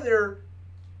 Are there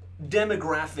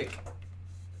demographic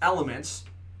elements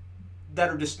that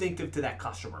are distinctive to that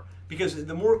customer? Because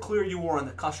the more clear you are on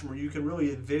the customer, you can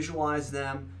really visualize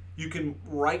them. You can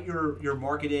write your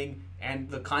marketing and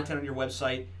the content on your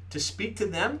website to speak to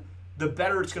them. The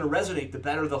better it's going to resonate, the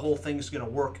better the whole thing is going to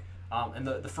work, and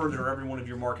the further every one of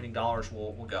your marketing dollars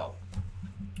will go.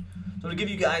 So to give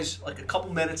you guys like a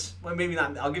couple minutes, well, maybe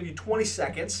not, I'll give you 20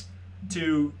 seconds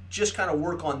to just kind of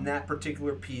work on that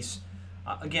particular piece.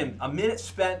 Again, a minute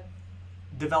spent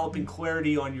developing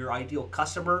clarity on your ideal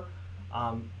customer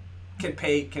can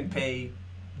pay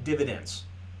dividends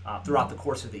throughout the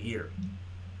course of the year.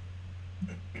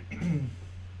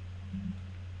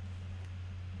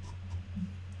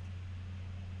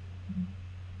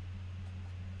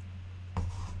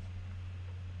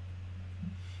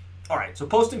 All right, so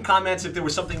post in comments if there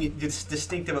was something that's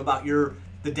distinctive about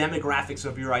the demographics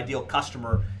of your ideal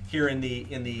customer here in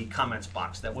the comments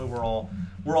box. That way we're all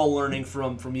learning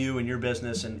from you and your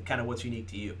business and kind of what's unique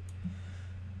to you.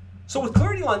 So with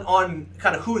clarity on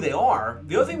kind of who they are,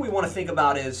 the other thing we want to think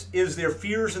about is their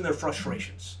fears and their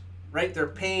frustrations, right? Their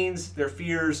pains, their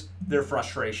fears, their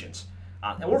frustrations.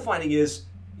 And what we're finding is,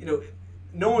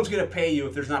 no one's going to pay you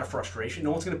if there's not a frustration.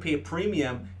 No one's going to pay a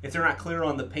premium if they're not clear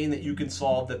on the pain that you can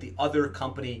solve that the other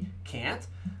company can't.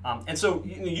 And so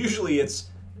usually it's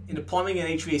plumbing and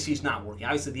HVAC is not working.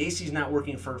 Obviously the AC is not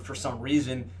working for some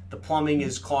reason. The plumbing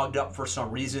is clogged up for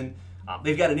some reason.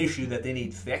 They've got an issue that they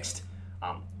need fixed.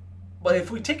 But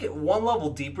if we take it one level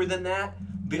deeper than that,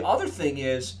 the other thing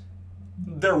is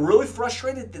they're really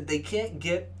frustrated that they can't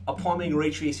get a plumbing or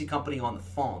HVAC company on the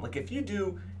phone. Like if you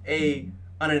do an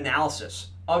analysis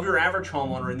of your average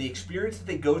homeowner and the experience that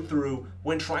they go through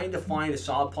when trying to find a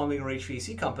solid plumbing or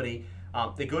HVAC company,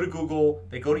 they go to Google,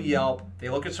 they go to Yelp, they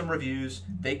look at some reviews,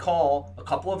 they call a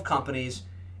couple of companies,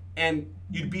 and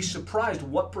you'd be surprised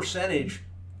what percentage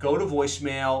go to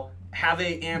voicemail, have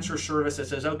an answer service that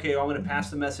says, okay, I'm going to pass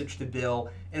the message to Bill,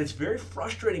 and it's very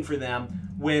frustrating for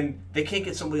them when they can't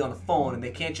get somebody on the phone and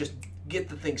they can't just get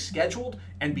the thing scheduled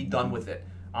and be done with it.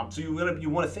 So you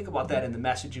want to think about that in the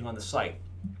messaging on the site.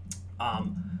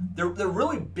 They're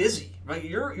really busy, right?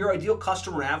 Your ideal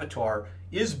customer avatar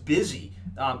is busy.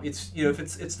 It's if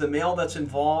it's the male that's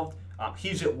involved,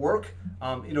 he's at work.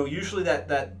 Usually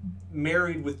that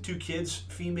married with 2 kids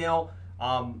female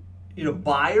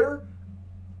buyer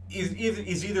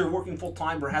is either working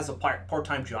full-time or has a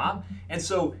part-time job, and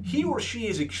so he or she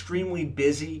is extremely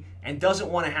busy and doesn't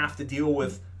want to have to deal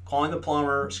with calling the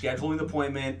plumber, scheduling the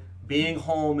appointment, being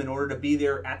home in order to be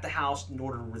there at the house in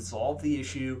order to resolve the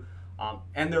issue,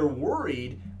 and they're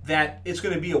worried that it's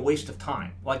going to be a waste of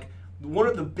time. Like one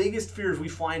of the biggest fears we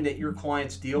find that your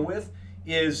clients deal with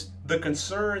is the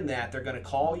concern that they're going to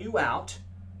call you out,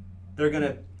 they're going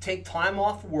to take time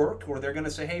off work, or they're going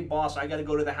to say, hey boss, I got to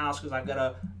go to the house because I've got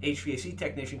a HVAC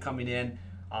technician coming in.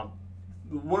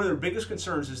 One of their biggest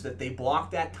concerns is that they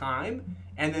block that time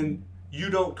and then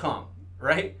you don't come,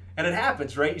 right? And it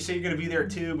happens, right? You say you're going to be there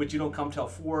at 2, but you don't come till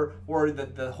 4, or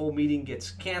the whole meeting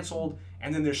gets canceled,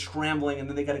 and then they're scrambling, and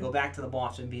then they got to go back to the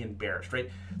boss and be embarrassed, right?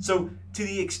 So to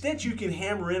the extent you can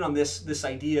hammer in on this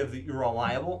idea of that you're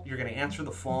reliable, you're going to answer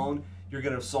the phone, You're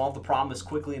going to solve the problem as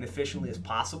quickly and efficiently as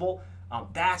possible.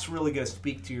 That's really going to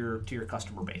speak to your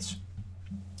customer base.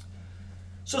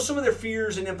 So some of their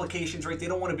fears and implications, right? They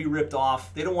don't want to be ripped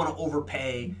off. They don't want to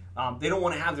overpay. They don't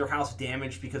want to have their house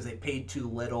damaged because they paid too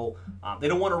little. They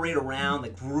don't want to wait around.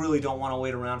 They really don't want to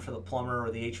wait around for the plumber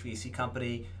or the HVAC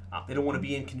company. They don't want to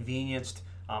be inconvenienced,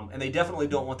 and they definitely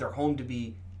don't want their home to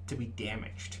be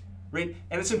damaged, right?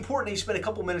 And it's important that you spend a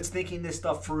couple minutes thinking this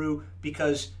stuff through,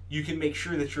 because you can make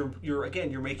sure that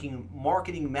you're making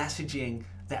marketing messaging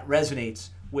that resonates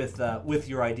with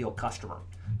your ideal customer.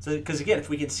 So, because again, if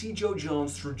we can see Joe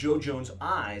Jones through Joe Jones'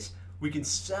 eyes, we can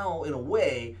sell in a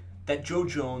way that Joe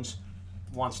Jones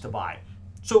wants to buy.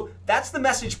 So that's the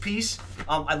message piece.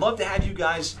 I'd love to have you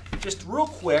guys just real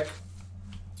quick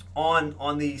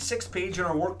on the 6th page in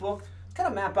our workbook, kind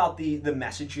of map out the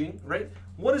messaging, right?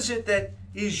 What is it that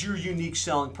is your unique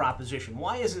selling proposition?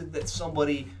 Why is it that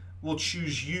somebody will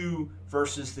choose you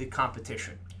versus the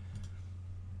competition?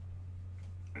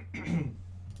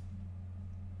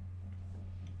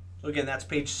 So again, that's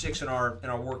page 6 in our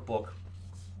workbook.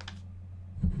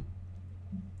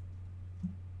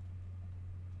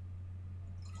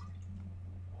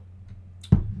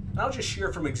 And I'll just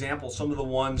share from examples some of the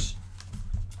ones,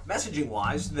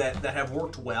 messaging-wise, that have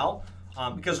worked well.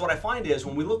 Because what I find is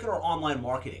when we look at our online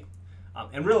marketing,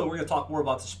 and really we're going to talk more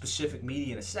about the specific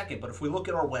media in a second, but if we look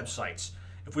at our websites,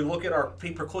 if we look at our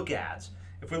pay-per-click ads,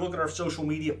 if we look at our social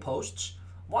media posts,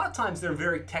 a lot of times they're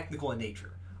very technical in nature.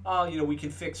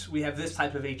 We have this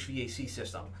type of HVAC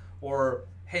system, or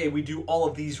hey, we do all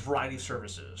of these variety of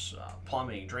services,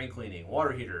 plumbing, drain cleaning,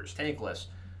 water heaters, tankless.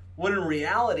 When in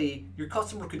reality, your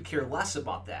customer could care less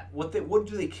about that. What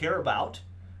do they care about?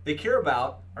 They care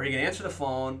about, are you going to answer the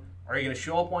phone? Are you going to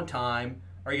show up on time?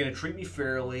 Are you going to treat me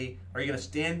fairly? Are you going to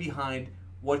stand behind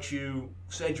what you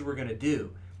said you were going to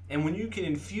do? And when you can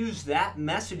infuse that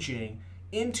messaging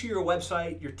into your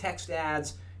website, your text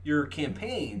ads, your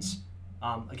campaigns,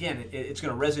 again, it's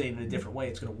going to resonate in a different way.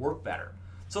 It's going to work better.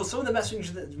 So some of the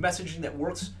messaging that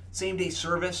works: same-day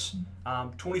service,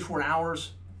 24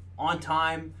 hours, on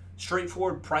time,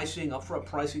 straightforward pricing, upfront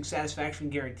pricing, satisfaction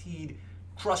guaranteed,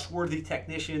 trustworthy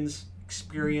technicians,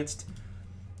 experienced.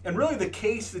 And really the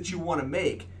case that you want to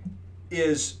make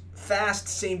is fast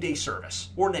same-day service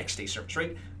or next-day service,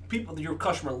 right? Your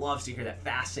customer loves to hear that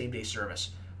fast same-day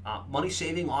service.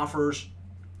 Money-saving offers,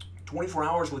 24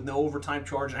 hours with no overtime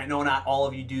charge. And I know not all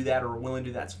of you do that or are willing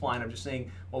to do that. That's fine. I'm just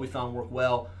saying what we found work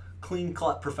well.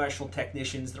 Clean-cut professional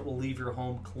technicians that will leave your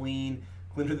home cleaner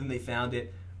than they found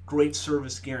it. Great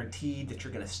service guaranteed, that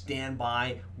you're going to stand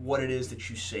by what it is that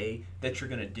you say that you're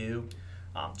going to do.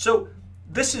 So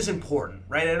this is important,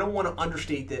 right? I don't want to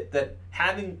understate that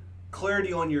having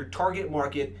clarity on your target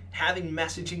market, having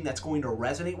messaging that's going to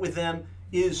resonate with them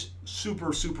is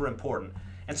super, super important.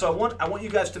 And so I want you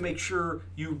guys to make sure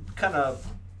you kind of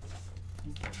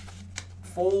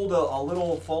fold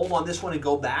on this one and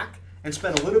go back and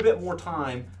spend a little bit more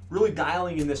time really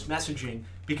dialing in this messaging,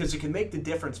 because it can make the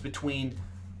difference between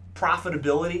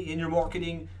profitability in your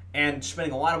marketing and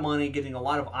spending a lot of money, getting a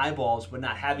lot of eyeballs, but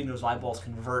not having those eyeballs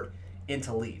convert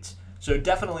into leads. So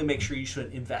definitely make sure you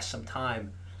should invest some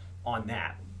time on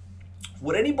that.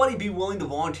 Would anybody be willing to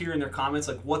volunteer in their comments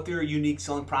like what their unique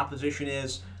selling proposition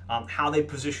is, how they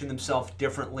position themselves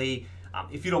differently?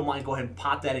 If you don't mind, go ahead and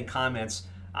pop that in comments,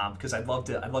 because I'd love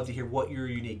to hear what your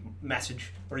unique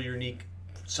message or your unique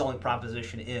selling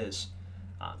proposition is.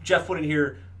 Jeff put in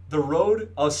here, "The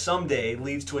road of someday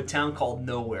leads to a town called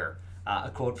nowhere." A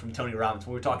quote from Tony Robbins.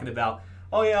 When we were talking about,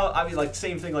 oh yeah, I mean, like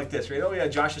same thing like this, right? Oh yeah,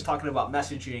 Josh is talking about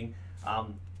messaging.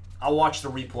 I'll watch the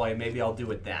replay. Maybe I'll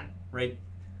do it then, right?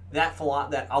 That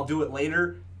I'll do it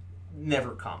later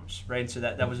never comes, right? So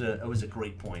that was a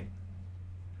great point.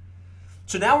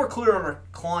 So now we're clear on our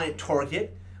client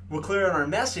target, we're clear on our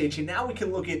message, and now we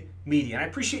can look at media. And I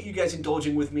appreciate you guys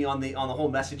indulging with me on the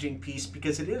whole messaging piece,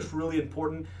 because it is really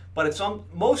important. But it's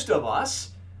most of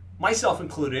us, myself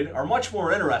included, are much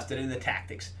more interested in the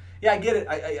tactics. Yeah, I get it.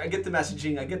 I get the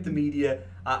messaging. I get the media.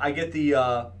 I get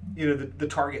the the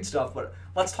target stuff. But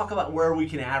let's talk about where we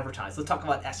can advertise. Let's talk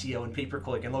about SEO and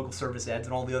pay-per-click and local service ads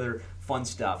and all the other fun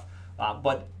stuff.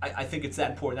 But I think it's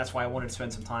that important. That's why I wanted to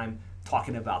spend some time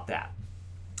talking about that.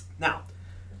 Now,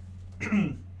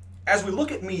 as we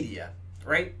look at media,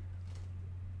 right?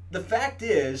 The fact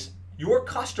is, your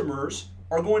customers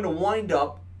are going to wind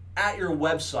up at your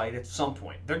website at some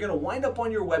point. They're going to wind up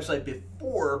on your website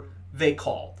before they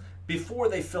call, before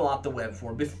they fill out the web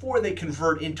form, before they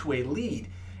convert into a lead.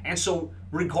 And so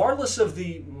regardless of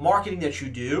the marketing that you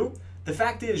do, the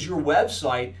fact is your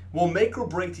website will make or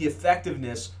break the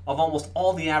effectiveness of almost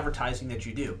all the advertising that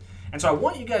you do. And so I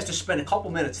want you guys to spend a couple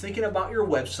minutes thinking about your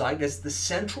website as the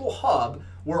central hub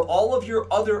where all of your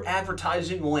other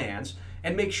advertising lands,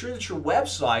 and make sure that your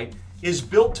website is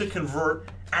built to convert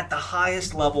at the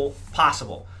highest level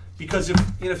possible. Because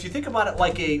if you think about it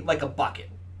like a bucket,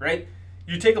 right?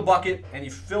 You take a bucket and you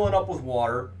fill it up with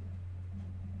water.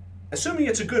 Assuming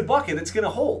it's a good bucket, it's going to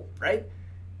hold, right?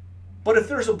 But if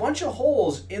there's a bunch of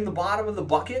holes in the bottom of the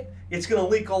bucket, it's going to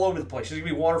leak all over the place. There's going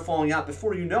to be water falling out.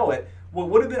 Before you know it, what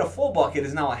would have been a full bucket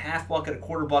is now a half bucket, a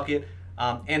quarter bucket,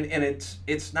 and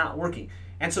it's not working.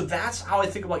 And so that's how I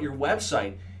think about your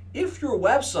website. If your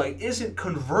website isn't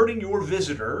converting your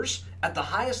visitors at the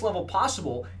highest level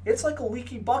possible, it's like a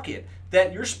leaky bucket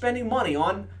that you're spending money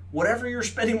on whatever you're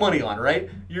spending money on, right?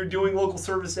 You're doing local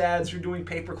service ads, you're doing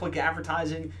pay-per-click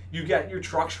advertising, you've got your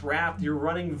trucks wrapped, you're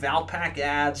running Valpak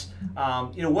ads,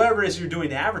 whatever it is you're doing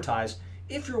to advertise.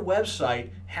 If your website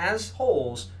has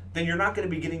holes, then you're not going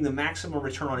to be getting the maximum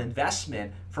return on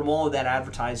investment from all of that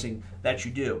advertising that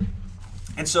you do.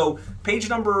 And so page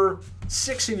number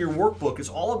 6 in your workbook is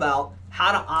all about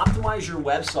how to optimize your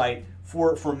website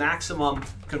for maximum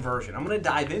conversion. I'm going to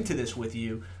dive into this with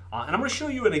you, and I'm going to show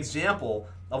you an example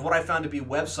of what I found to be a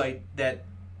website that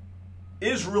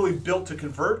is really built to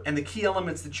convert, and the key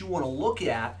elements that you want to look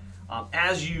at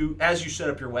as you set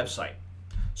up your website.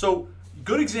 So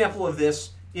good example of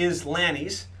this is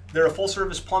Lanny's. They're a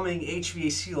full-service plumbing,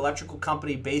 HVAC, electrical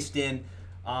company based in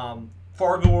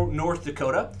Fargo, North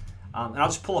Dakota. And I'll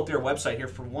just pull up their website here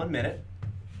for 1 minute.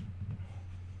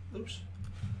 Oops.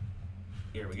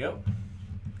 Here we go.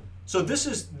 So this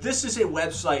is a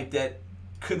website that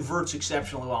converts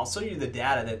exceptionally well. I'll show you the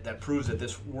data that proves that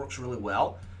this works really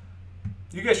well.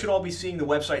 You guys should all be seeing the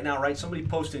website now, right? Somebody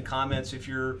post in comments if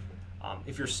you're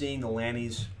seeing the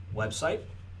Lanny's website.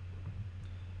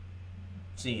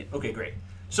 Seeing it. Okay, great.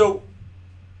 So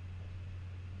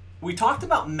we talked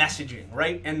about messaging,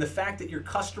 right? And the fact that your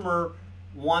customer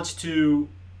wants to,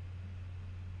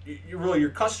 your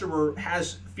customer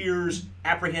has fears,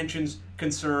 apprehensions,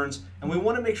 concerns, and we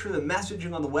want to make sure the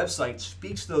messaging on the website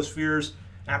speaks to those fears,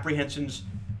 apprehensions,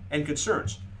 and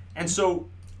concerns. And so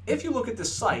if you look at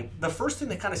this site, the first thing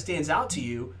that kind of stands out to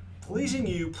you, pleasing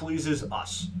you pleases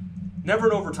us. Never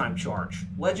an overtime charge,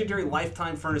 legendary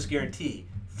lifetime furnace guarantee,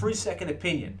 free second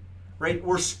opinion, right?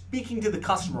 We're speaking to the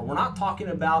customer. We're not talking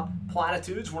about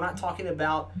platitudes. We're not talking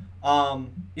about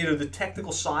the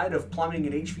technical side of plumbing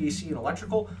and HVAC and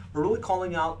electrical. We're really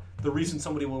calling out the reason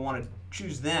somebody would want to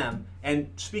choose them and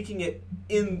speaking it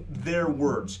in their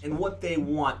words and what they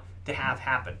want to have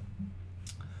happen.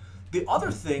 The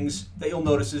other things that you'll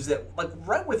notice is that, like,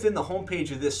 right within the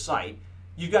homepage of this site,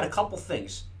 you've got a couple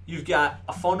things. You've got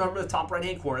a phone number in the top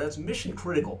right-hand corner. That's mission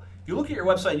critical. If you look at your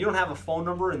website and you don't have a phone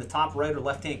number in the top right or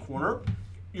left-hand corner,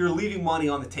 you're leaving money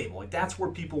on the table. Like, that's where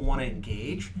people want to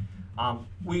engage.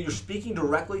 You're speaking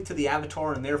directly to the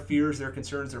avatar and their fears, their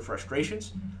concerns, their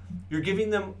frustrations. You're giving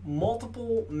them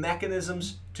multiple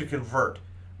mechanisms to convert,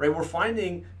 right? We're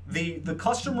finding the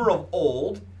customer of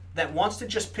old that wants to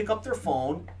just pick up their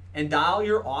phone and dial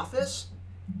your office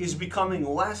is becoming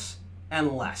less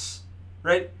and less,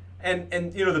 right? And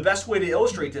the best way to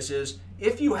illustrate this is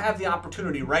if you have the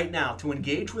opportunity right now to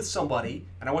engage with somebody,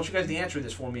 and I want you guys to answer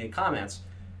this for me in comments.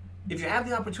 If you have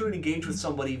the opportunity to engage with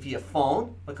somebody via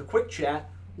phone, like a quick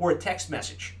chat, or a text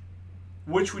message,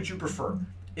 which would you prefer?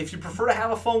 If you prefer to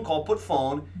have a phone call, put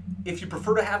phone. If you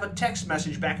prefer to have a text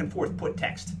message back and forth, put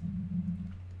text.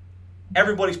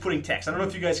 Everybody's putting text. I don't know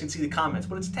if you guys can see the comments,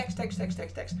 but it's text, text, text,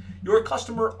 text, text. Your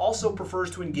customer also prefers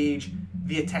to engage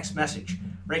via text message,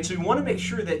 right? So you want to make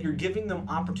sure that you're giving them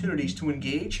opportunities to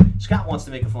engage. Scott wants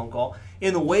to make a phone call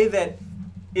in the way that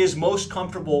is most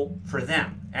comfortable for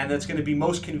them and that's going to be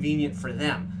most convenient for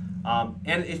them.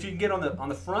 And if you can get on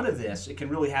the front of this, it can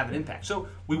really have an impact. So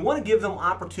we want to give them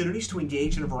opportunities to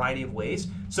engage in a variety of ways.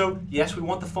 So yes, we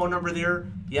want the phone number there.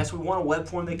 Yes, we want a web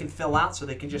form they can fill out so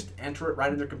they can just enter it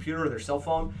right in their computer or their cell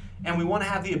phone. And we want to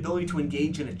have the ability to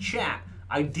engage in a chat,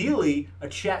 ideally a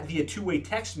chat via two-way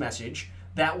text message.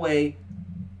 That way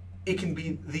it can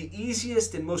be the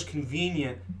easiest and most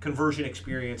convenient conversion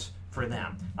experience for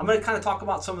them. I'm going to kind of talk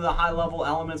about some of the high-level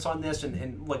elements on this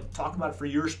and like talk about it for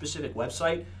your specific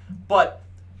website. But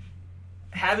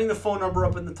having the phone number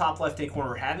up in the top left-hand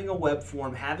corner, having a web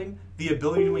form, having the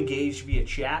ability to engage via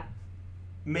chat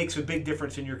makes a big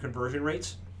difference in your conversion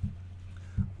rates.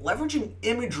 Leveraging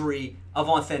imagery of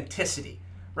authenticity,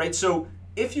 right? So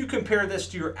if you compare this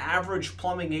to your average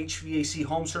plumbing, HVAC,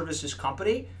 home services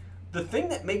company, the thing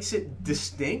that makes it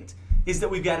distinct is that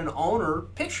we've got an owner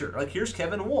picture. Like, here's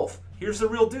Kevin Wolf. Here's the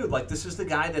real dude. Like, this is the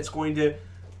guy that's going to,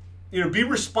 be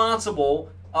responsible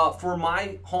for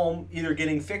my home either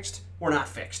getting fixed or not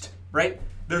fixed, right?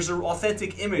 There's an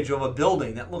authentic image of a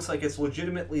building that looks like it's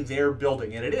legitimately their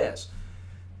building, and it is.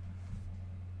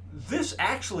 This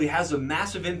actually has a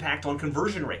massive impact on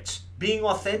conversion rates. Being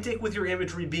authentic with your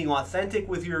imagery, being authentic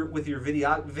with your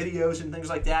videos and things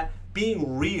like that,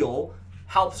 being real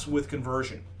helps with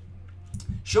conversion.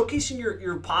 Showcasing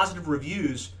your positive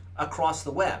reviews across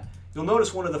the web. You'll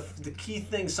notice one of the key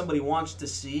things somebody wants to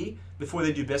see before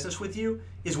they do business with you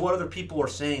is what other people are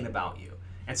saying about you.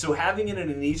 And so having it in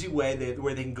an easy way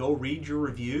where they can go read your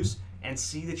reviews and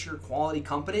see that you're a quality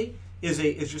company is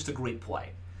just a great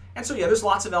play. And so yeah, there's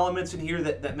lots of elements in here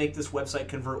that make this website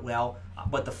convert well,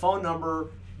 but the phone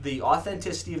number, the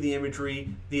authenticity of the imagery,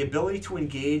 the ability to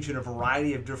engage in a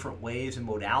variety of different ways and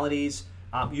modalities,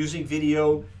 using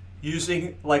video,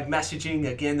 using like messaging,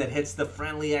 again, that hits the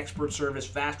friendly expert service,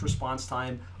 fast response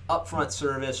time, upfront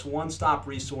service, one-stop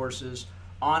resources,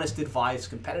 honest advice,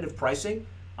 competitive pricing,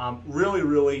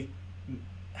 really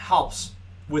helps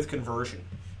with conversion.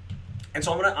 And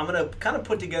so I'm gonna kind of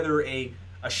put together a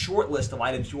short list of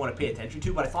items you want to pay attention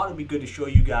to, but I thought it'd be good to show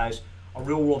you guys a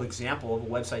real-world example of a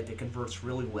website that converts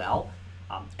really well.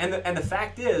 And the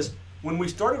fact is, when we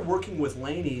started working with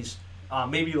Laney's,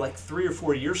 maybe like 3 or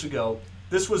 4 years ago,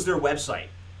 this was their website.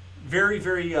 Very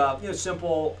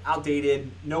simple,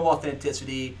 outdated, no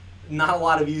authenticity, not a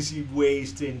lot of easy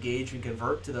ways to engage and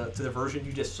convert to the version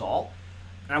you just saw.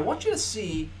 And I want you to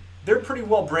see they're pretty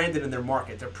well branded in their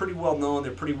market. They're pretty well known.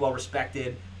 They're pretty well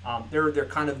respected. They're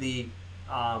kind of the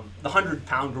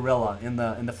 100-pound gorilla in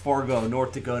the Fargo,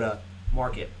 North Dakota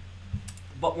market.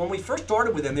 But when we first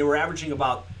started with them, they were averaging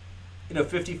about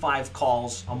 55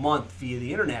 calls a month via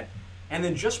the internet. And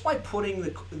then just by putting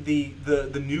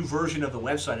the new version of the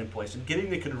website in place and getting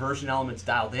the conversion elements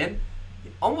dialed in,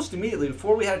 almost immediately,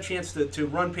 before we had a chance to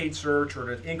run paid search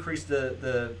or to increase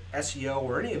the SEO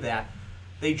or any of that,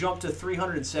 they jumped to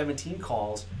 317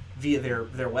 calls via their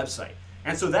website.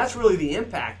 And so that's really the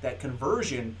impact that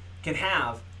conversion can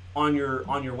have on your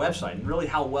website and really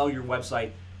how well your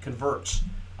website converts.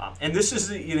 And this is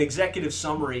an executive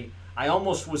summary. I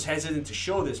almost was hesitant to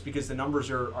show this because the numbers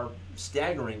are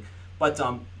staggering. But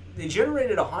they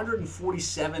generated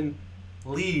 147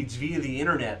 leads via the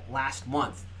internet last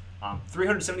month.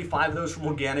 375 of those from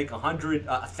organic,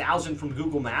 1,000 from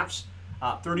Google Maps,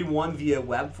 31 via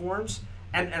web forms.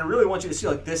 And I really want you to see,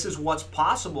 like, this is what's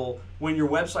possible when your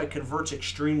website converts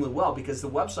extremely well, because the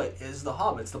website is the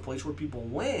hub. It's the place where people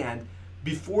land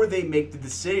before they make the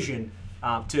decision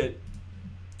to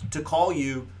call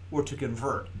you or to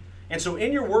convert. And so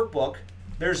in your workbook,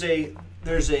 there's a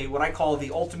what I call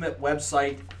the ultimate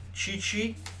website cheat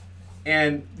sheet,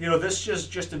 and this is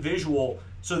just a visual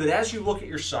so that as you look at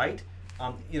your site,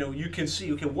 you can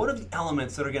see, okay, what are the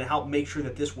elements that are going to help make sure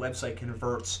that this website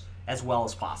converts as well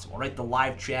as possible, right? The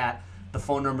live chat, the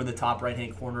phone number in the top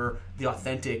right-hand corner, the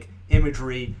authentic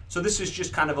imagery. So this is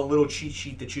just kind of a little cheat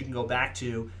sheet that you can go back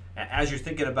to as you're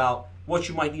thinking about what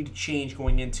you might need to change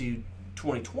going into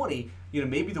 2020.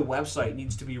 Maybe the website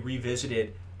needs to be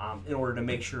revisited in order to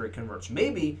make sure it converts.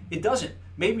 Maybe it doesn't.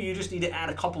 Maybe you just need to add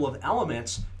a couple of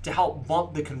elements to help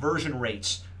bump the conversion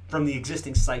rates from the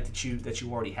existing site that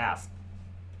you already have.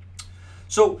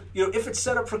 So, if it's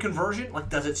set up for conversion, like,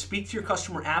 does it speak to your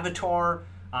customer avatar?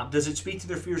 Does it speak to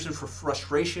their fears and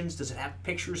frustrations? Does it have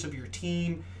pictures of your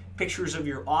team, pictures of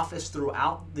your office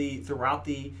throughout the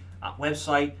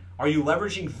website? Are you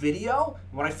leveraging video?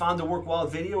 What I found to work well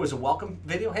with video is a welcome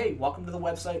video. Hey, welcome to the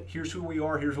website. Here's who we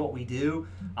are. Here's what we do.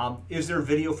 Is there a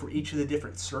video for each of the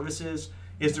different services?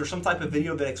 Is there some type of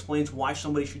video that explains why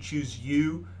somebody should choose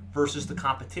you versus the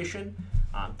competition?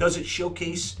 Does it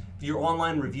showcase your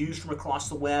online reviews from across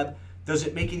the web? Does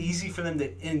it make it easy for them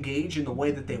to engage in the way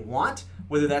that they want,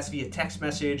 whether that's via text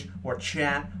message or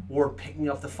chat or picking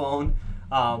up the phone?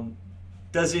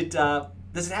 Does it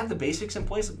have the basics in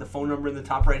place, like the phone number in the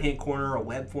top right-hand corner, a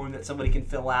web form that somebody can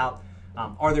fill out?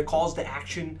 Are there calls to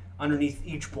action underneath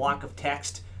each block of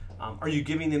text? Are you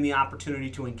giving them the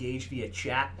opportunity to engage via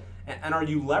chat? And are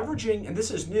you leveraging, and this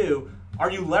is new,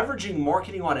 are you leveraging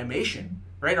marketing automation?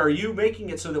 Right? Are you making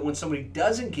it so that when somebody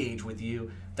does engage with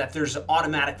you, that there's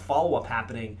automatic follow-up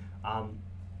happening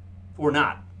or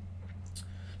not?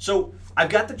 So I've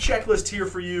got the checklist here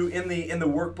for you in the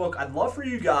workbook. I'd love for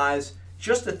you guys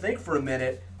just to think for a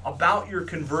minute about your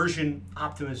conversion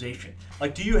optimization.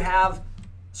 Like, do you have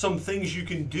some things you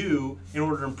can do in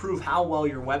order to improve how well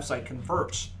your website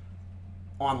converts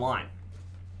online?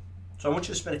 So I want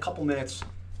you to spend a couple minutes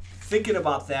thinking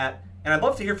about that. And I'd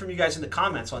love to hear from you guys in the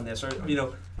comments on this.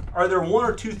 Are there one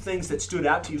or two things that stood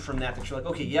out to you from that you're like,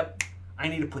 okay, yep, I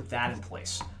need to put that in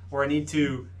place, or I need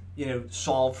to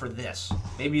solve for this.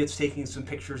 Maybe it's taking some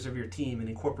pictures of your team and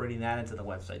incorporating that into the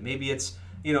website. Maybe it's,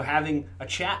 having a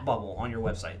chat bubble on your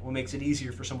website, what makes it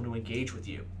easier for someone to engage with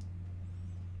you.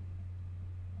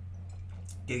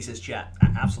 Katie says chat.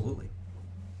 Absolutely.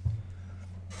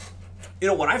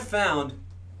 What I found,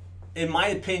 in my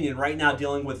opinion, right now,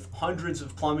 dealing with hundreds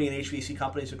of plumbing and HVAC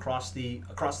companies across the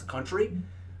country,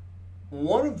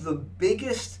 one of the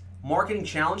biggest marketing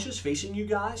challenges facing you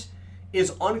guys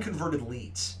is unconverted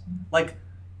leads. Like,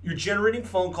 you're generating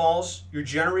phone calls, you're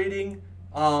generating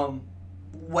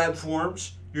web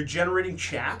forms, you're generating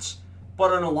chats,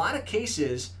 but in a lot of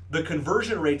cases, the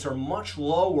conversion rates are much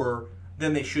lower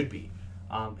than they should be.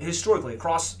 Historically,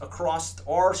 across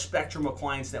our spectrum of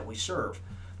clients that we serve,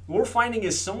 what we're finding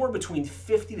is somewhere between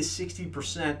 50 to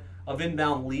 60% of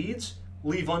inbound leads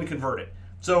leave unconverted.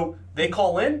 So they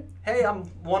call in, hey,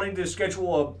 I'm wanting to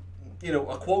schedule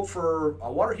a quote for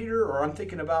a water heater, or I'm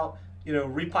thinking about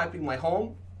repiping my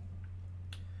home.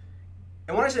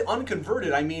 And when I say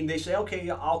unconverted, I mean they say, okay,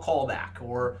 I'll call back,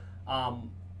 or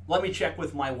let me check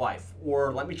with my wife,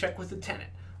 or let me check with the tenant,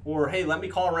 or hey, let me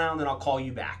call around and I'll call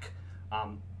you back.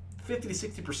 50 to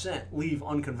 60% leave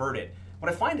unconverted.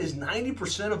 What I find is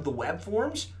 90% of the web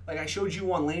forms, like I showed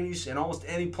you on Laney's and almost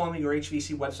any plumbing or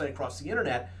HVAC website across the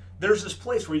internet, there's this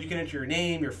place where you can enter your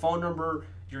name, your phone number,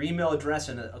 your email address,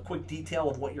 and a quick detail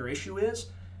of what your issue is.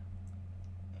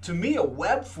 To me, a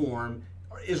web form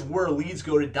is where leads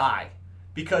go to die,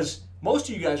 because most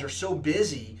of you guys are so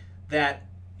busy that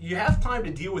you have time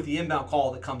to deal with the inbound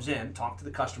call that comes in, talk to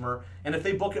the customer, and if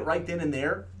they book it right then and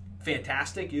there,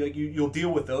 fantastic. You'll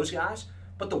deal with those guys.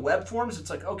 But the web forms, it's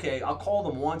like, okay, I'll call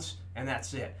them once and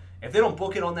that's it. If they don't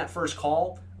book it on that first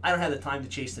call, I don't have the time to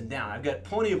chase them down. I've got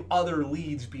plenty of other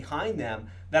leads behind them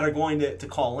that are going to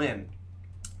call in.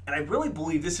 And I really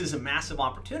believe this is a massive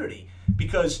opportunity,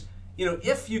 because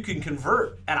if you can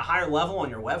convert at a higher level on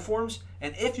your web forms,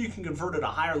 and if you can convert at a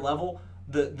higher level,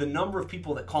 the number of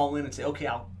people that call in and say, okay,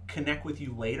 I'll connect with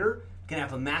you later, can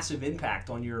have a massive impact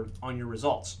on your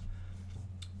results.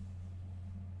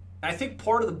 I think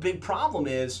part of the big problem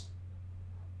is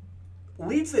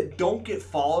leads that don't get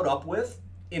followed up with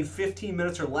in 15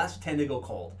 minutes or less tend to go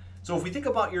cold. So if we think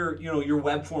about your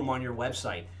web form on your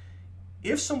website,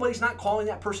 if somebody's not calling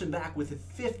that person back within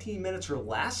 15 minutes or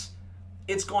less,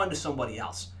 it's gone to somebody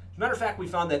else. As a matter of fact, we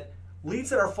found that leads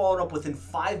that are followed up within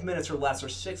 5 minutes or less are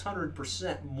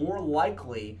 600% more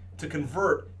likely to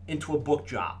convert into a book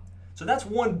job. So that's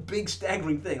one big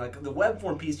staggering thing. Like the web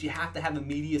form piece, you have to have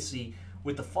immediacy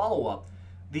with the follow-up.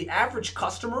 The average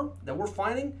customer that we're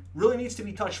finding really needs to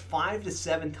be touched 5 to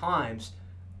 7 times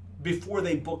before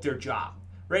they book their job,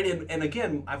 right? And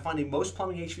again, I'm finding most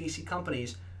plumbing HVAC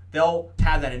companies, they'll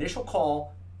have that initial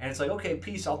call and it's like, okay,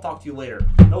 peace, I'll talk to you later.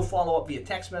 No follow-up via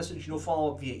text message, no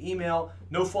follow-up via email,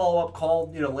 no follow-up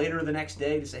call later the next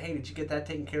day to say, hey, did you get that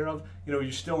taken care of?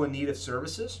 You're still in need of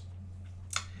services.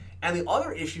 And the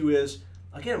other issue is,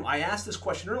 again, I asked this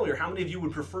question earlier, how many of you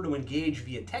would prefer to engage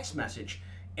via text message?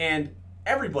 And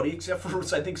everybody, except for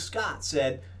I think Scott,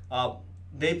 said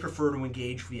they prefer to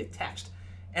engage via text.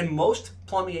 And most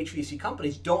plumbing HVAC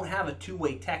companies don't have a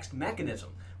two-way text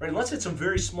mechanism, right? Unless it's a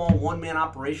very small one-man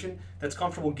operation that's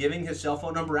comfortable giving his cell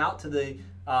phone number out to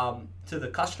the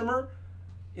customer.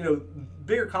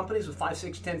 Bigger companies with 5,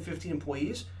 6, 10, 15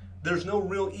 employees, there's no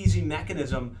real easy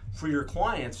mechanism for your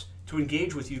clients to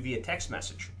engage with you via text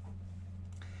message.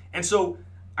 And so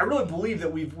I really believe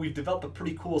that we've developed a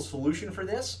pretty cool solution for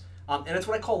this, and it's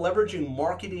what I call leveraging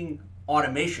marketing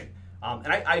automation. And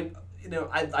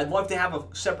I'd love to have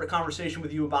a separate conversation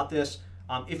with you about this.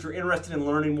 If you're interested in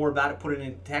learning more about it, put it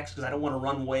in text, because I don't want to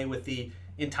run away with the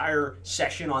entire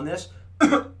session on this.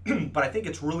 But I think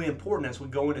it's really important as we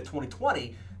go into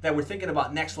 2020 that we're thinking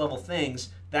about next level things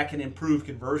that can improve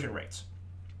conversion rates.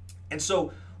 And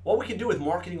so what we can do with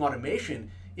marketing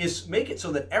automation is make it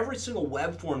so that every single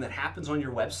web form that happens on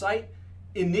your website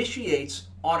initiates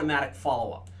automatic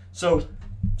follow-up. So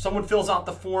someone fills out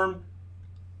the form,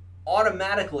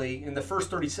 automatically in the first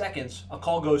 30 seconds, a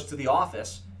call goes to the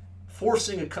office,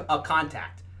 forcing a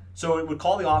contact. So it would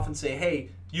call the office and say, hey,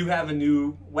 you have a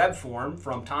new web form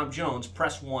from Tom Jones,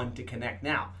 press 1 to connect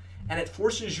now. And it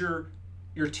forces your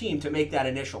team to make that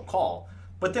initial call.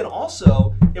 But then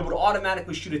also, it would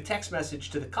automatically shoot a text message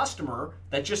to the customer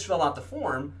that just filled out the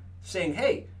form saying,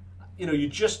 hey, you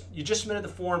just submitted the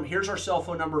form, here's our cell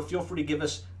phone number, feel free to give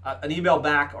us an email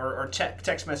back or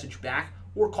text message back,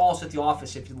 or call us at the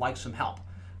office if you'd like some help.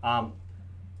 And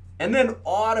then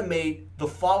automate the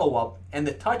follow-up and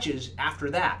the touches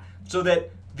after that, so that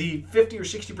the 50 or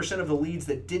 60% of the leads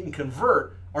that didn't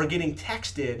convert are getting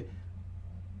texted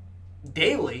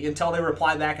daily until they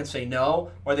reply back and say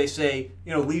no, or they say,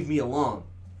 leave me alone.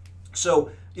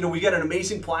 So, we got an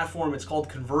amazing platform. It's called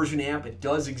Conversion Amp. It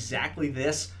does exactly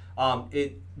this.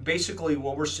 It basically,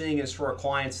 what we're seeing is for our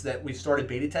clients that we've started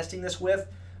beta testing this with,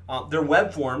 their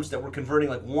web forms that were converting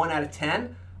like 1 out of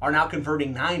 10 are now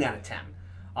converting 9 out of 10.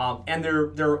 And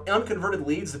they're unconverted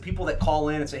leads, the people that call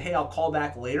in and say, hey, I'll call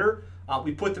back later,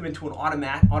 we put them into an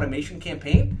automation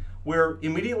campaign where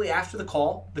immediately after the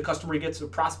call, the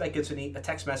prospect gets a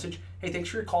text message. Hey, thanks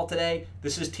for your call today.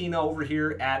 This is Tina over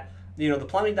here at the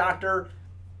plumbing doctor.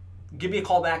 Give me a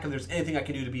call back if there's anything I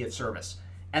can do to be of service.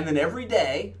 And then every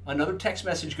day, another text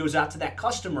message goes out to that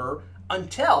customer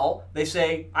until they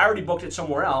say, I already booked it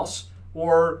somewhere else,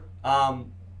 or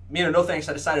no thanks,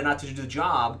 I decided not to do the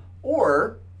job,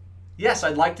 or yes,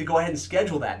 I'd like to go ahead and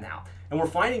schedule that now. And we're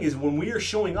finding is when we are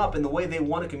showing up in the way they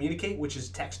want to communicate, which is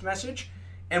text message,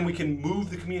 and we can move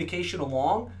the communication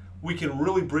along, we can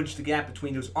really bridge the gap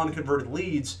between those unconverted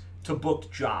leads to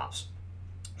booked jobs.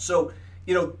 So,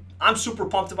 I'm super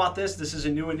pumped about this. This is a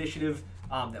new initiative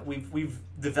that we've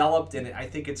developed, and I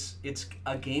think it's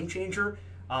a game changer.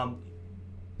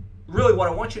 Really, what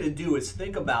I want you to do is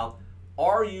think about,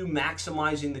 are you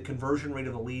maximizing the conversion rate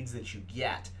of the leads that you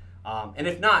get? And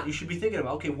if not, you should be thinking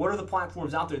about, okay, what are the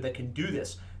platforms out there that can do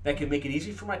this, that can make it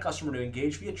easy for my customer to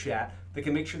engage via chat, that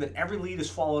can make sure that every lead is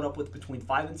followed up with between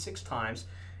 5 and 6 times,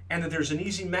 and that there's an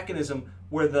easy mechanism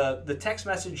where the text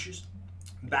messages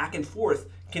back and forth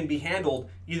can be handled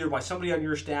either by somebody on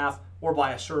your staff or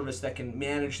by a service that can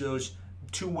manage those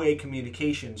two-way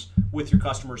communications with your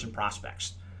customers and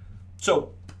prospects.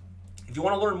 So if you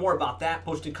want to learn more about that,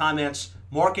 post in comments,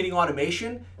 marketing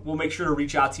automation, we'll make sure to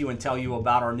reach out to you and tell you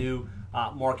about our new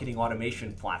marketing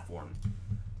automation platform.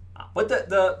 But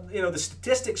the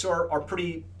statistics are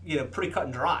pretty cut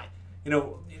and dry.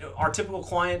 Our typical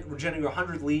client, we're generating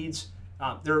 100 leads.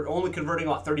 They're only converting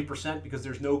about 30% because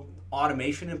there's no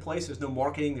automation in place. There's no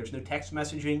marketing. There's no text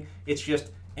messaging. It's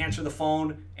just answer the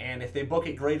phone, and if they book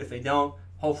it, great. If they don't,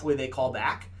 hopefully they call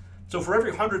back. So for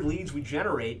every 100 leads we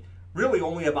generate, really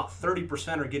only about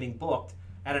 30% are getting booked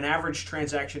at an average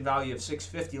transaction value of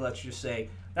 $650. Let's just say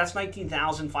that's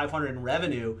 $19,500 in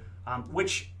revenue,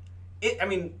 which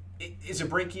is a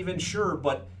break even, sure,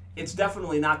 but it's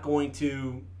definitely not going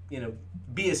to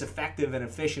be as effective and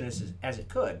efficient as it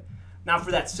could. Now,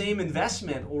 for that same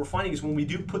investment, what we're finding is when we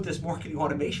do put this marketing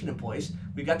automation in place,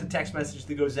 we've got the text message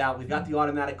that goes out, we've got the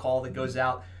automatic call that goes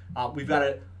out, we've got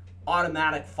an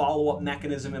automatic follow-up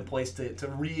mechanism in place to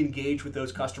re-engage with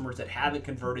those customers that haven't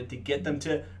converted, to get them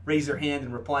to raise their hand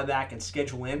and reply back and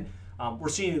schedule in. We're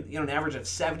seeing an average of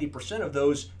 70% of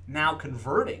those now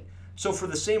converting. So for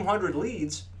the same 100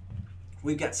 leads,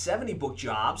 we've got 70 booked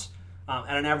jobs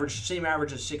at an same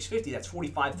average of $650. That's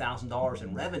 $45,000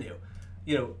 in revenue.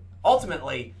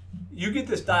 Ultimately, you get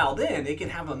this dialed in, it can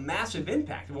have a massive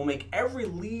impact. It will make every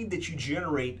lead that you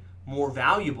generate more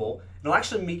valuable. It'll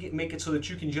actually make it so that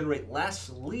you can generate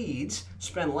less leads,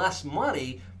 spend less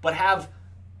money, but have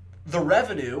the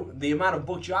revenue, the amount of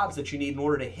booked jobs that you need in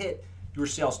order to hit your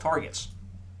sales targets.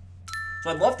 So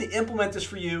I'd love to implement this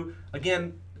for you.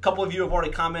 Again, a couple of you have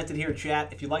already commented here in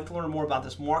chat. If you'd like to learn more about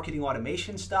this marketing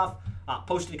automation stuff,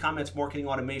 post in the comments marketing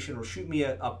automation, or shoot me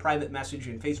a private message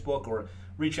in Facebook, or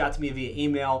reach out to me via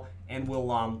email, and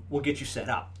we'll get you set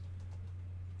up.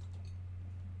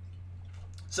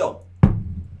 So,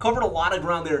 covered a lot of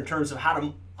ground there in terms of how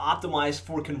to optimize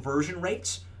for conversion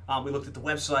rates. We looked at the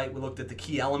website, we looked at the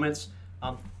key elements.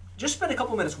 Just spend a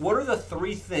couple minutes. What are the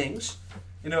 3 things?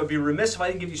 It'd be remiss if I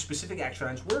didn't give you specific action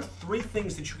items. What are 3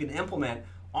 things that you can implement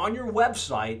on your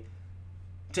website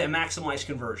to maximize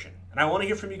conversion? And I want to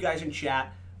hear from you guys in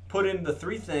chat. Put in the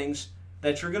 3 things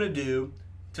that you're going to do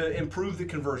to improve the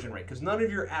conversion rate, because none of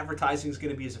your advertising is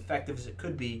going to be as effective as it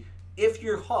could be if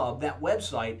your hub, that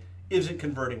website, isn't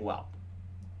converting well.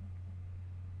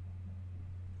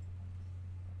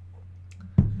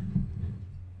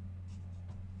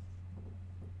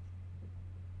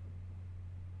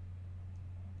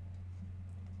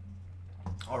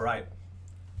 All right,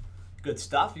 good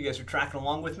stuff. You guys are tracking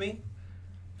along with me.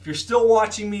 If you're still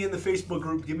watching me in the Facebook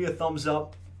group, give me a thumbs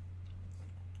up.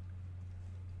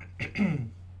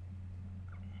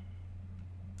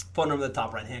 Phone number in the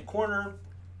top right-hand corner,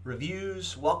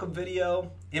 reviews, welcome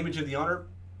video, image of the owner.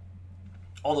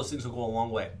 All those things will go a long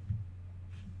way.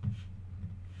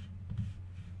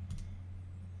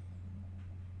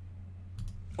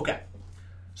 Okay,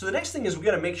 so the next thing is we've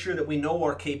got to make sure that we know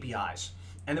our KPIs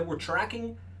and that we're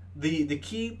tracking the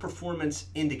key performance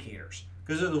indicators.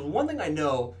 Because the one thing I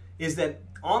know is that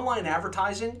online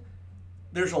advertising,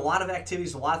 there's a lot of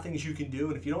activities, a lot of things you can do,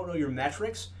 and if you don't know your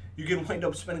metrics, you can wind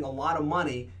up spending a lot of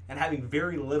money and having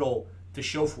very little to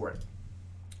show for it.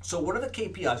 So what are the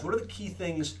KPIs? What are the key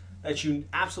things that you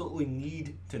absolutely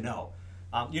need to know?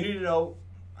 You need to know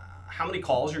how many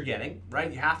calls you're getting,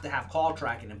 right? You have to have call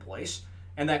tracking in place,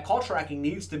 and that call tracking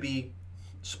needs to be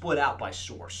split out by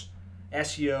source.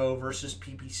 SEO versus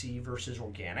PPC versus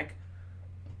organic.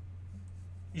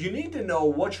 You need to know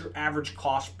what your average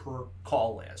cost per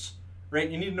call is, right?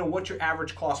 You need to know what your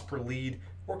average cost per lead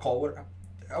or call,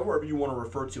 however you want to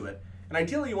refer to it. And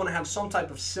ideally, you want to have some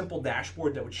type of simple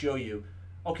dashboard that would show you,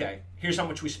 okay, here's how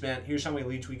much we spent, here's how many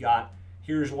leads we got,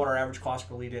 here's what our average cost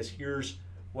per lead is, here's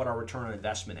what our return on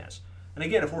investment is. And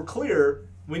again, if we're clear,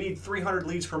 we need 300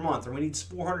 leads per month or we need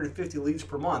 450 leads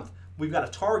per month, we've got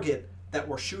a target that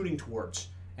we're shooting towards.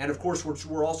 And of course,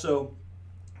 we're also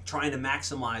trying to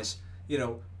maximize,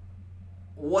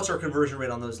 what's our conversion rate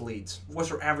on those leads? What's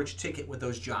our average ticket with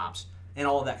those jobs? And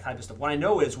all of that type of stuff. What I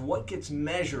know is what gets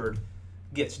measured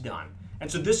gets done. And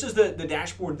so this is the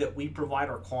dashboard that we provide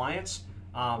our clients.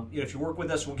 If you work with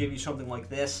us, we'll give you something like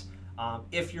this.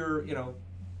 If you're,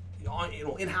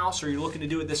 in-house or you're looking to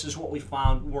do it, this is what we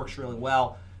found works really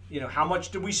well. How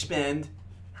much did we spend?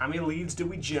 How many leads did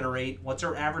we generate? What's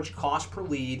our average cost per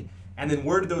lead? And then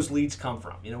where did those leads come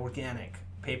from? Organic,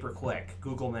 pay-per-click,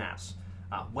 Google Maps,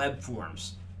 web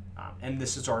forms. And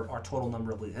this is our total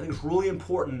number of leads. I think it's really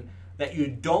important that you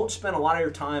don't spend a lot of your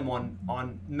time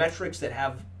on metrics that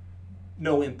have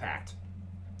no impact.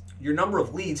 Your number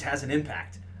of leads has an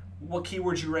impact. What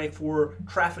keywords you rank for,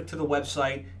 traffic to the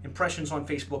website, impressions on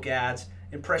Facebook ads,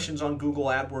 impressions on Google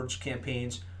AdWords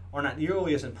campaigns are not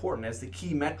nearly as important as the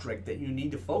key metric that you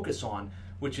need to focus on,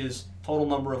 which is total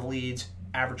number of leads,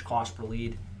 average cost per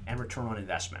lead, and return on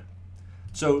investment.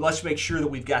 So let's make sure that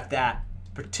we've got that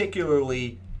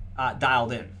particularly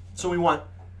dialed in. So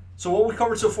what we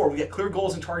covered so far, we got clear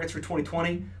goals and targets for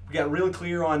 2020. We got really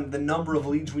clear on the number of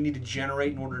leads we need to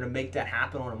generate in order to make that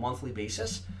happen on a monthly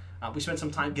basis. We spent some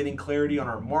time getting clarity on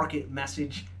our market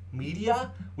message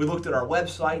media. We looked at our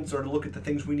website and started to look at the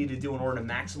things we need to do in order to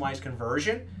maximize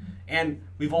conversion. And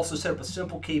we've also set up a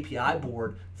simple KPI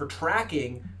board for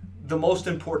tracking the most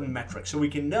important metrics so we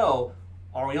can know,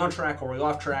 are we on track, are we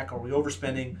off track, are we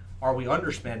overspending, are we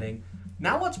underspending?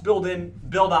 Now let's build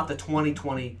out the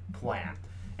 2020 plan.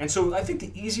 And so I think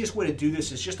the easiest way to do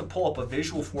this is just to pull up a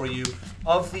visual for you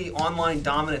of the online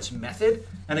dominance method.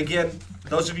 And again,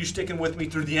 those of you sticking with me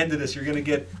through the end of this, you're going to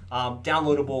get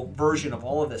downloadable version of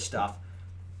all of this stuff.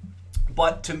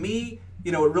 But to me,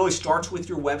 it really starts with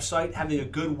your website, having a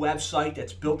good website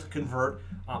that's built to convert,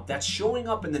 that's showing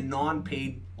up in the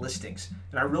non-paid listings.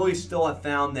 And I really still have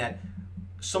found that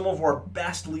some of our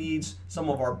best leads, some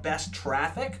of our best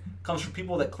traffic comes from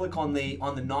people that click on the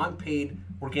non-paid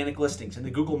organic listings and the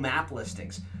Google Map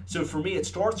listings. So for me, it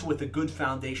starts with a good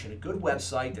foundation, a good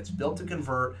website that's built to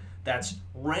convert, that's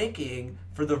ranking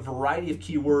for the variety of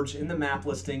keywords in the map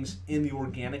listings, in the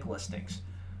organic listings.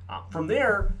 From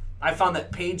there, I found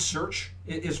that paid search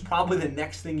is probably the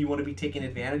next thing you want to be taking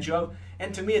advantage of.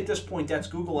 And to me, at this point, that's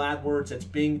Google AdWords, that's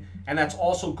Bing, and that's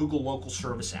also Google Local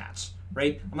Service Ads.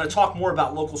 Right? I'm going to talk more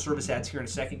about local service ads here in a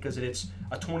second because it's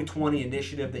a 2020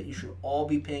 initiative that you should all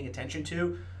be paying attention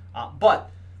to.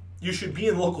 But you should be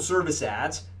in local service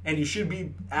ads and you should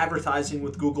be advertising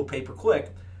with Google pay-per-click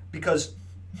because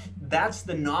that's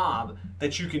the knob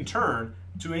that you can turn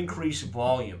to increase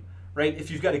volume. Right? If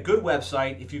you've got a good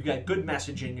website, if you've got good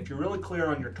messaging, if you're really clear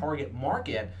on your target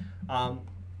market,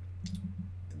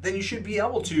 then you should be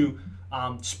able to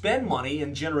spend money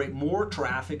and generate more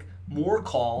traffic, more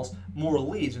calls, more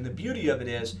leads. And the beauty of it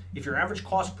is, if your average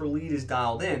cost per lead is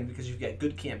dialed in because you've got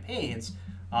good campaigns,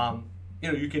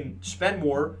 you can spend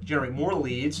more, generate more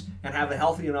leads, and have a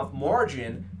healthy enough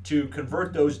margin to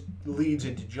convert those leads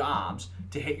into jobs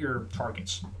to hit your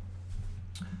targets.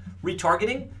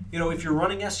 Retargeting, if you're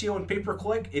running SEO and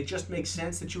pay-per-click, it just makes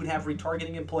sense that you would have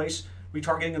retargeting in place.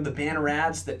 Retargeting of the banner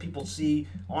ads that people see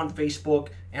on Facebook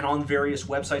and on various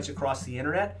websites across the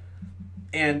internet.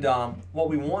 And what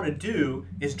we want to do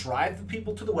is drive the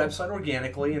people to the website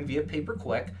organically and via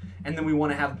pay-per-click, and then we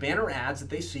want to have banner ads that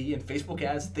they see and Facebook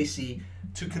ads that they see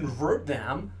to convert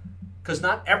them, because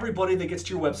not everybody that gets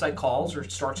to your website calls or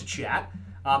starts a chat,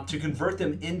 to convert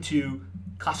them into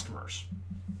customers.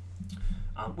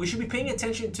 We should be paying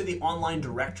attention to the online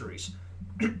directories.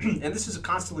 And this is a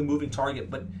constantly moving target,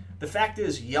 but the fact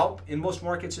is Yelp in most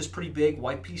markets is pretty big.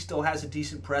 YP still has a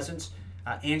decent presence.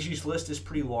 Angie's List is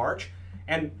pretty large.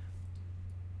 And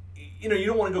you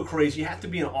don't want to go crazy. You have to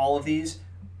be in all of these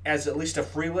as at least a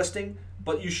free listing,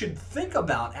 but you should think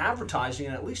about advertising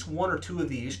in at least one or two of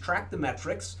these, track the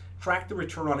metrics, track the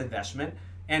return on investment,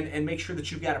 and make sure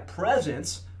that you've got a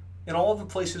presence in all of the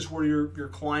places where your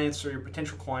clients or your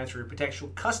potential clients or your potential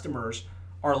customers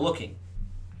are looking.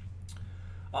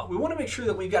 We want to make sure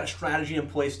that we've got a strategy in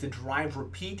place to drive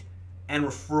repeat and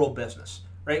referral business,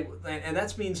 right? And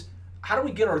that means, how do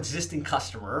we get our existing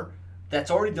customer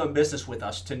that's already done business with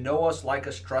us to know us, like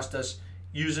us, trust us,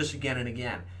 use us again and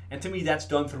again? And to me, that's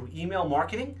done through email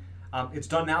marketing. It's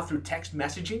done now through text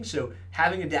messaging. So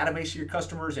having a database of your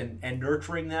customers and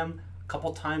nurturing them a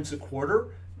couple times a quarter,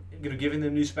 giving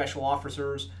them new special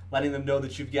offers, letting them know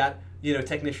that you've got a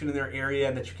technician in their area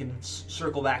and that you can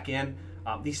circle back in.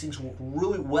 These things work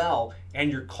really well,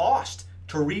 and your cost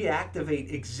to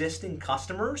reactivate existing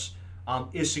customers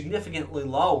is significantly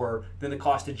lower than the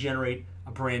cost to generate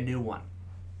a brand new one.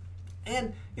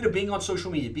 And being on social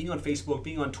media, being on Facebook,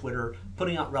 being on Twitter,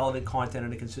 putting out relevant content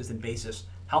on a consistent basis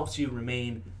helps you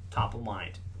remain top of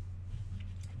mind.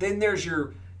 Then there's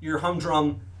your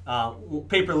humdrum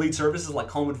paper lead services like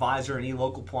Home Advisor and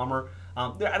eLocal Plumber.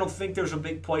 I don't think there's a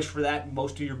big place for that in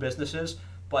most of your businesses,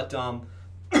 but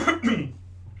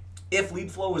if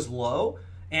lead flow is low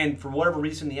and for whatever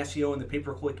reason the SEO and the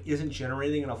pay-per-click isn't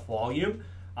generating enough volume,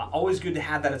 always good to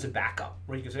have that as a backup,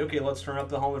 where you can say, okay, let's turn up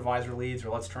the Home Advisor leads,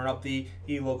 or let's turn up the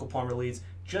eLocal Plumber leads,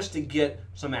 just to get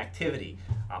some activity.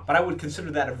 But I would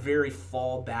consider that a very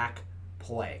fallback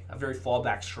play, a very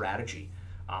fallback strategy.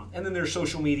 And then there's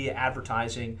social media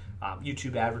advertising,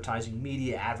 YouTube advertising,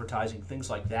 media advertising, things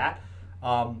like that.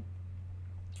 And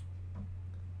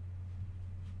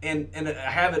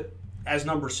I have it as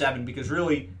number 7 because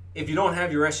really, if you don't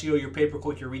have your SEO, your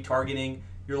pay-per-click, your retargeting,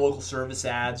 your local service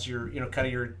ads, your kind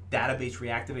of your database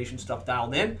reactivation stuff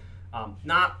dialed in,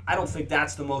 I don't think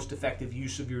that's the most effective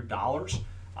use of your dollars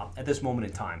at this moment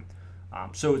in time.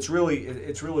 So it's really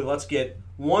let's get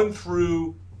 1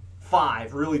 through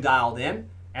 5 really dialed in,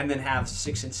 and then have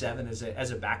 6 and 7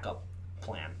 as a backup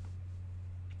plan.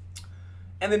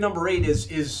 And then number 8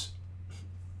 is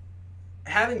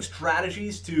having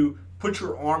strategies to put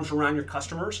your arms around your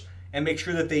customers and make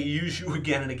sure that they use you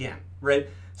again and again, right?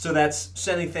 So that's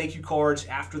sending thank you cards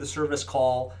after the service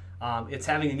call. It's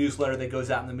having a newsletter that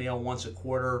goes out in the mail once a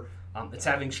quarter. It's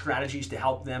having strategies to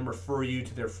help them refer you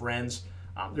to their friends.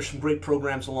 There's some great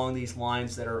programs along these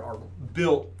lines that are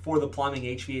built for the plumbing,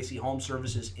 HVAC, home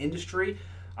services industry.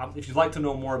 If you'd like to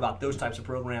know more about those types of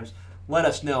programs, let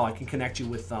us know. I can connect you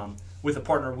with a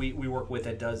partner we work with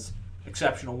that does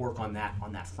exceptional work on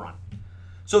that front.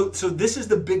 So this is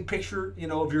the big picture,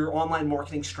 of your online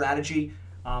marketing strategy.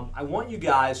 I want you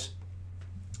guys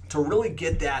to really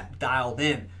get that dialed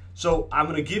in. So I'm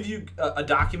going to give you a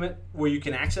document where you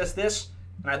can access this,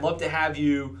 and I'd love to have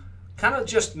you kind of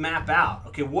just map out,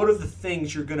 okay, what are the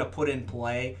things you're going to put in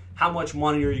play? How much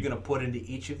money are you going to put into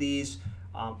each of these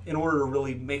in order to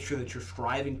really make sure that you're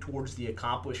striving towards the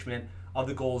accomplishment of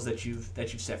the goals that you've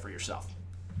set for yourself?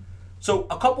 So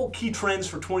a couple key trends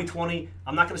for 2020.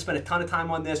 I'm not going to spend a ton of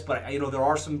time on this, but there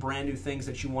are some brand new things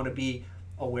that you want to be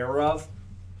aware of.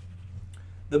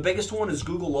 The biggest one is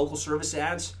Google Local Service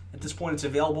Ads. At this point, it's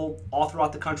available all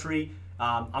throughout the country.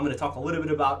 I'm going to talk a little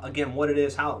bit about, again, what it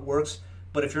is, how it works.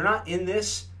 But if you're not in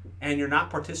this and you're not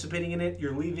participating in it,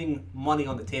 you're leaving money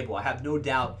on the table. I have no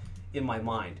doubt in my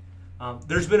mind.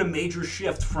 There's been a major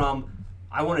shift from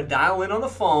I want to dial in on the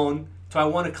phone to I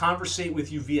want to conversate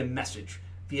with you via message,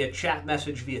 via chat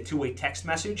message, via two-way text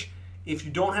message. If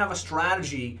you don't have a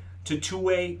strategy to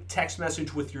two-way text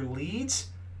message with your leads,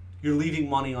 you're leaving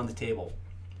money on the table.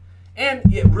 And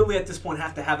you really at this point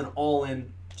have to have an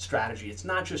all-in strategy. It's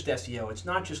not just SEO. It's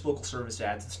not just local service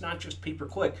ads. It's not just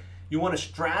pay-per-click. You want a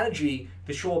strategy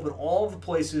to show up in all of the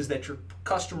places that your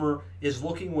customer is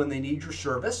looking when they need your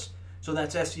service. So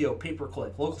that's SEO,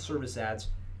 pay-per-click, local service ads,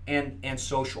 and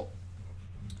social.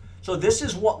 So this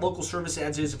is what local service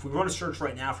ads is. If we run a search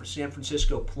right now for San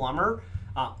Francisco plumber,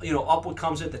 up what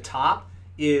comes at the top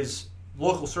is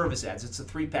local service ads. It's a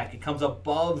 3-pack. It comes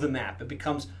above the map. It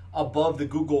becomes above the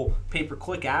Google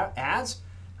pay-per-click ads,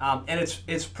 and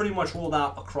it's pretty much rolled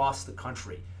out across the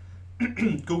country.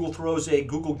 Google throws a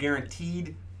Google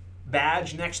Guaranteed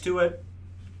badge next to it.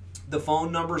 The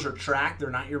phone numbers are tracked.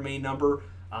 They're not your main number.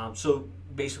 So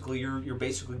basically, you're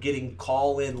basically getting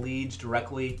call-in leads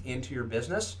directly into your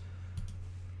business.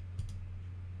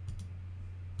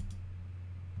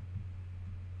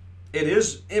 It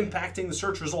is impacting the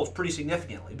search results pretty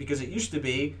significantly because it used to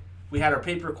be we had our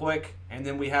pay-per-click and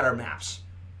then we had our maps,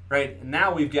 right? And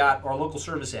now we've got our local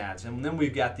service ads, and then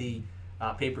we've got the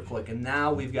pay-per-click, and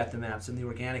now we've got the maps, and the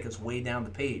organic is way down the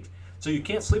page. So you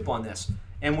can't sleep on this.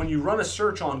 And when you run a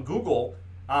search on Google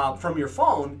from your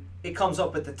phone, it comes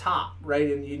up at the top,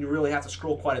 right? And you really have to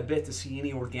scroll quite a bit to see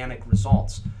any organic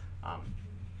results.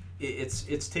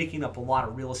 It's taking up a lot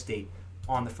of real estate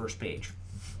on the first page.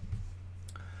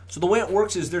 So the way it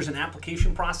works is there's an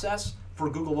application process for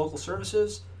Google Local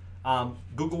Services.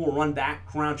 Google will run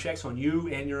background checks on you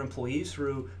and your employees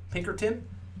through Pinkerton.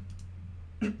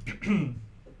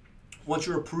 Once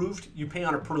you're approved, you pay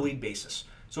on a per lead basis.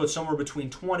 So it's somewhere between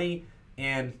 $20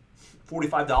 and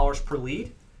 $45 per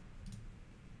lead.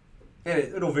 And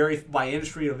it'll vary by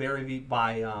industry, it'll vary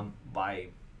by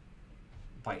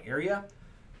area.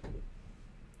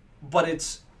 But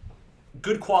it's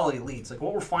good quality leads. Like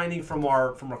what we're finding from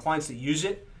our clients that use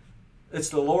it, it's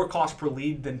the lower cost per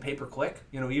lead than pay-per-click.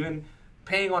 You know, even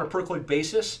paying on a per-click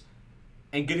basis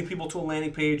and getting people to a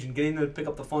landing page and getting them to pick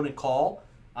up the phone and call,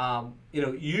 you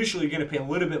know, usually you're going to pay a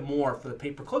little bit more for the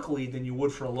pay-per-click lead than you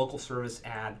would for a local service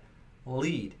ad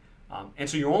lead. And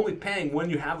so you're only paying when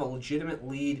you have a legitimate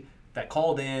lead that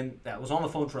called in, that was on the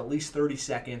phone for at least 30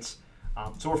 seconds.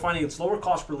 So we're finding it's lower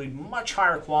cost per lead, much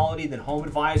higher quality than Home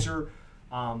Advisor.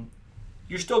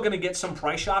 You're still going to get some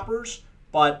price shoppers,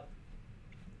 but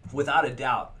without a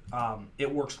doubt,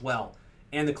 it works well.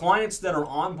 And the clients that are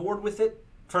on board with it,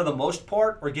 for the most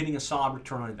part, are getting a solid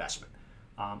return on investment.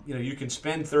 You know, you can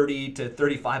spend $30 to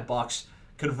 $35,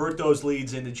 convert those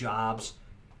leads into jobs,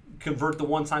 convert the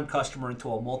one-time customer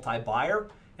into a multi-buyer,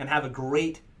 and have a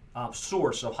great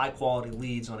source of high-quality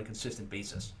leads on a consistent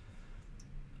basis.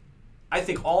 I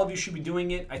think all of you should be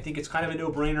doing it. I think it's kind of a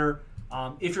no-brainer.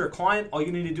 If you're a client, all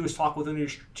you need to do is talk with one of your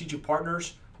strategic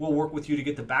partners. We'll work with you to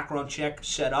get the background check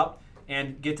set up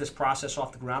and get this process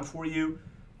off the ground for you.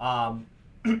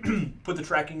 Put the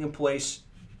tracking in place.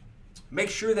 Make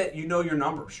sure that you know your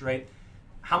numbers, right?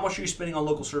 How much are you spending on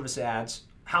local service ads?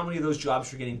 How many of those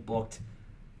jobs are getting booked?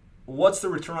 What's the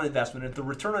return on investment? If the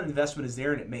return on investment is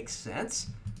there and it makes sense,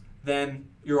 then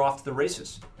you're off to the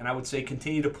races. And I would say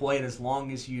continue to play it as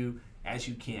long as you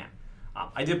can.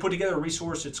 I did put together a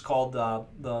resource. It's called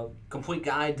the Complete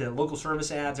Guide to Local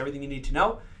Service Ads, Everything You Need to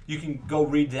Know. You can go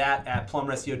read that at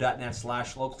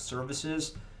plumberseo.net/local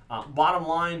services. Bottom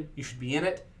line, you should be in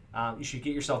it. You should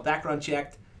get yourself background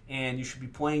checked, and you should be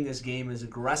playing this game as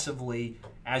aggressively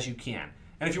as you can.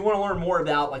 And if you want to learn more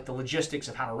about like the logistics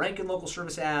of how to rank in local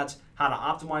service ads, how to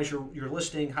optimize your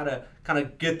listing, how to kind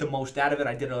of get the most out of it,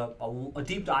 I did a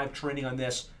deep dive training on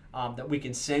this that we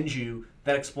can send you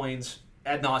that explains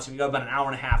ad nauseum. We got about an hour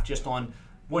and a half just on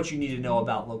what you need to know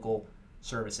about local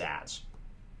service ads.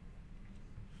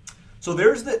 So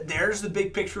there's the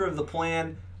big picture of the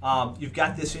plan. You've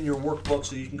got this in your workbook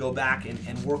so you can go back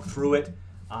and work through it.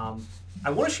 I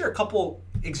want to share a couple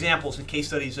examples and case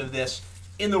studies of this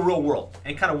in the real world.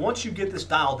 And kind of once you get this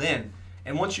dialed in,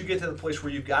 and once you get to the place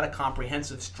where you've got a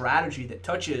comprehensive strategy that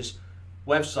touches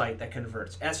website that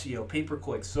converts, SEO,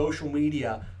 pay-per-click, social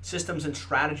media, systems and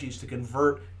strategies to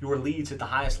convert your leads at the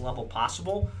highest level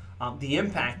possible, the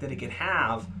impact that it can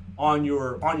have on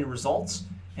your results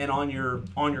and on your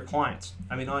clients.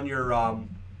 I mean, on your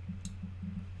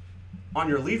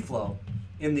lead flow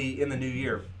in the new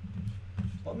year.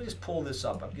 Let me just pull this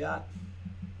up. I've got it.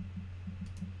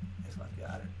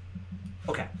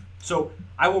 Okay, so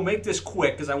I will make this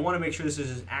quick because I want to make sure this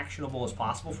is as actionable as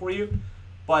possible for you.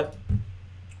 But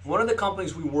one of the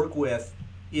companies we work with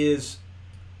is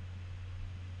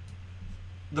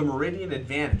the Meridian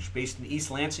Advantage, based in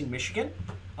East Lansing, Michigan.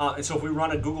 And so if we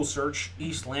run a Google search,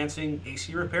 East Lansing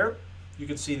AC Repair, you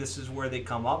can see this is where they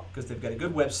come up because they've got a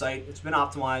good website. It's been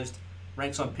optimized,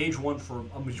 ranks on page 1 for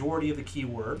a majority of the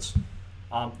keywords.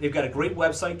 They've got a great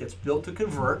website that's built to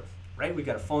convert, right? We've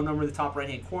got a phone number in the top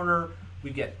right-hand corner. We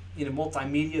get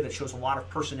multimedia that shows a lot of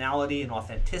personality and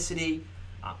authenticity.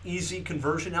 Easy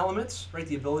conversion elements, right?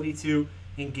 The ability to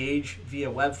engage via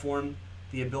web form,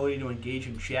 the ability to engage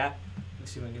in chat.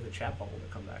 Let's see if I can get the chat bubble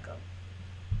to come back up.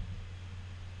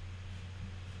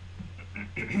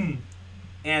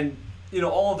 And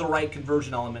all of the right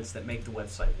conversion elements that make the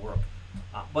website work.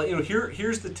 But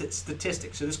here's the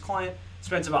statistics. So this client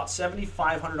spends about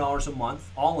 $7,500 a month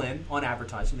all in on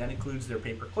advertising. That includes their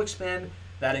pay-per-click spend.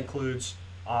 That includes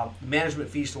management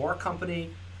fees to our company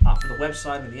for the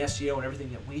website and the SEO and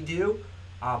everything that we do.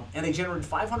 And they generated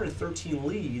 513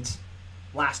 leads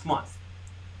last month.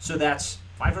 So that's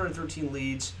 513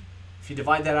 leads. If you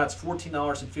divide that out, it's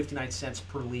 $14.59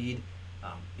 per lead.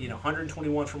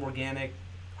 121 from organic,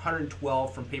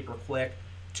 112 from pay-per-click,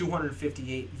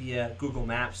 258 via Google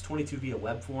Maps, 22 via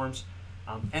web forms.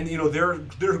 And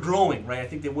they're growing, right? I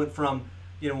think they went from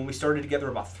when we started together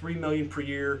about $3 million per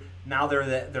year. Now they're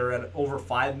at over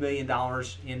 $5 million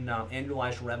in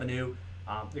annualized revenue.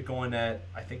 They're going at,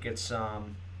 I think it's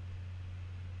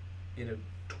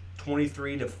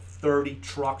 23 to 30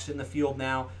 trucks in the field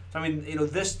now. So I mean,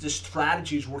 this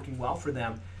strategy is working well for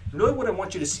them. And really, what I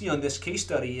want you to see on this case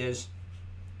study is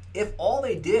If all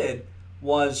they did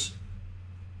was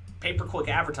pay-per-click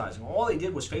advertising, all they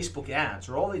did was Facebook ads,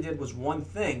 or all they did was one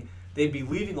thing, they'd be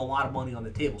leaving a lot of money on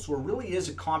the table. So it really is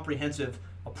a comprehensive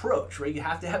approach, right? You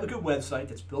have to have a good website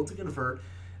that's built to convert,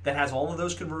 that has all of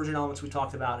those conversion elements we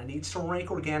talked about. It needs to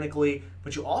rank organically,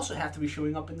 but you also have to be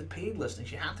showing up in the paid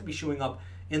listings. You have to be showing up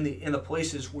in the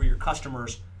places where your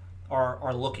customers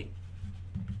are looking.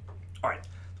 All right,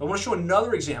 so I want to show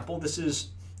another example. This is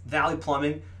Valley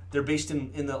Plumbing. They're based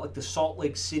in the Salt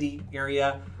Lake City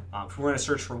area. If we're going to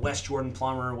search for West Jordan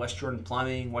Plumber, West Jordan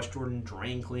Plumbing, West Jordan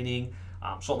Drain Cleaning,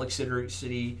 Salt Lake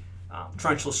City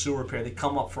trenchless sewer repair, they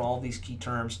come up for all these key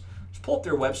terms. Just pull up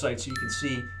their website so you can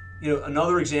see,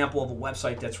 another example of a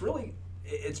website that's really,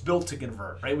 it's built to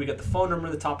convert, right? We got the phone number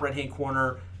in the top right-hand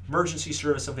corner, emergency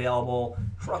service available,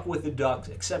 truck with the duct,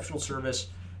 exceptional service.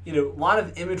 A lot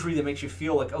of imagery that makes you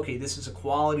feel like, okay, this is a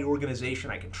quality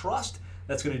organization I can trust,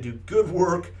 that's going to do good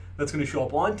work, that's going to show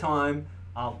up on time.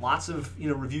 Lots of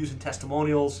reviews and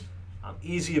testimonials,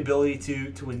 easy ability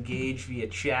to engage via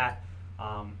chat,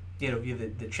 via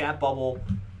the chat bubble.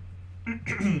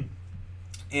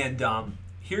 And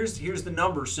here's the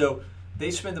numbers. So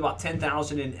they spend about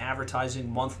 $10,000 in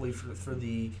advertising monthly for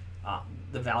the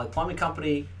Valley Plumbing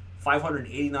Company,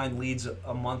 589 leads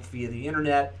a month via the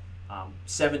internet,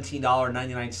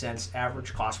 $17.99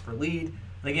 average cost per lead.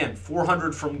 And again,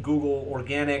 400 from Google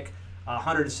Organic,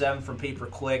 107 from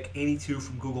pay-per-click, 82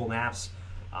 from Google Maps.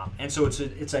 And so it's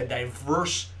a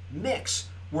diverse mix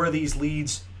where these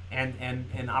leads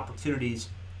and opportunities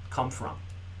come from.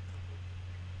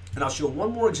 And I'll show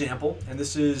one more example, and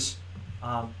this is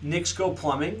Nixco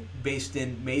Plumbing, based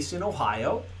in Mason,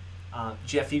 Ohio.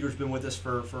 Jeff Eager's been with us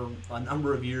for a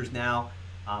number of years now.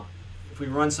 If we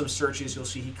run some searches, you'll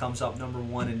see he comes up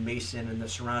 #1 in Mason and the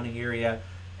surrounding area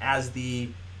as the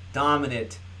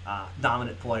dominant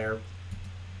player.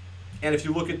 And if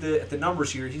you look at the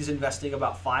numbers here, he's investing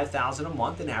about $5,000 a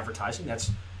month in advertising.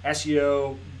 That's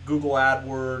SEO, Google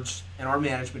AdWords, and our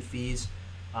management fees.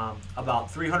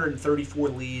 About 334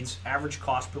 leads, average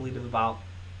cost per lead of about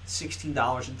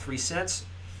 $16.03,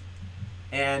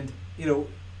 and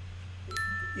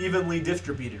evenly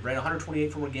distributed, right?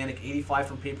 128 from organic, 85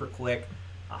 from pay-per-click,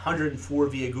 104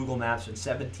 via Google Maps, and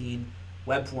 17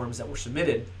 web forms that were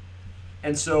submitted.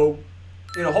 And so,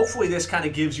 hopefully this kind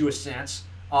of gives you a sense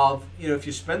of, if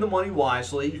you spend the money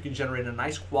wisely, you can generate a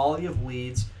nice quality of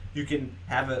leads, you can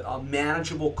have a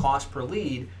manageable cost per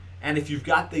lead, and if you've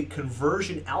got the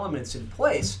conversion elements in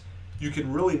place, you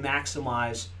can really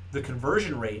maximize the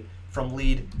conversion rate from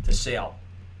lead to sale.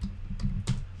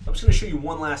 I'm just going to show you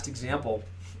one last example,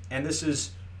 and this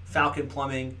is Falcon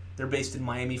Plumbing. They're based in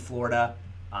Miami, Florida.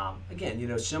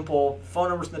 Again, simple phone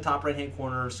numbers in the top right-hand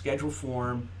corner, schedule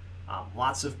form,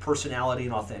 lots of personality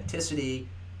and authenticity,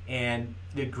 and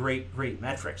did great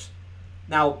metrics.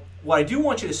 Now, what I do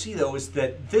want you to see, though, is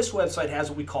that this website has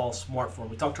what we call Smart Form.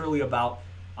 We talked earlier about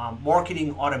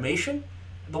marketing automation.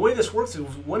 The way this works is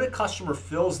when a customer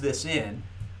fills this in,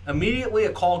 immediately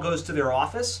a call goes to their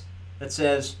office that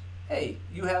says, hey,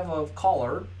 you have a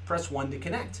caller, press 1 to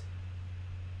connect.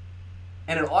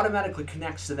 And it automatically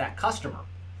connects to that customer.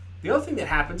 The other thing that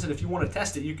happens, and if you want to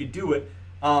test it, you could do it,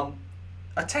 a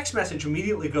text message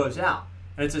immediately goes out.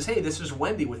 And it says, hey, this is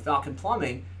Wendy with Falcon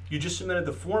Plumbing. You just submitted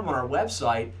the form on our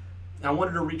website. And I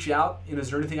wanted to reach out. Is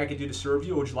there anything I can do to serve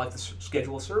you, or would you like to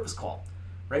schedule a service call?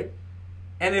 Right?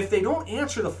 And if they don't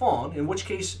answer the phone, in which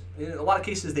case, in a lot of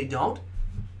cases they don't,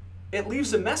 it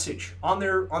leaves a message on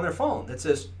their phone that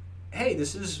says, hey,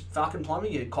 this is Falcon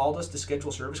Plumbing. You called us to schedule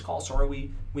a service call.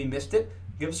 Sorry we missed it.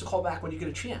 Give us a call back when you get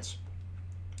a chance.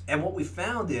 And what we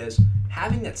found is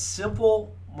having that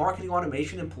simple marketing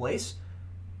automation in place,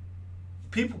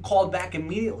 people called back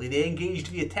immediately. They engaged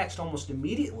via text almost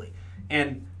immediately.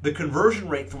 And the conversion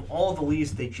rate from all of the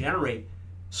leads they generate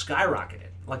skyrocketed.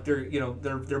 Like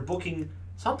they're booking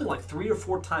something like 3 or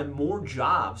 4 times more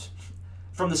jobs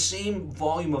from the same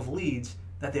volume of leads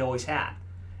that they always had.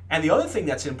 And the other thing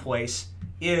that's in place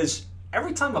is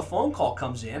every time a phone call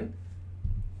comes in,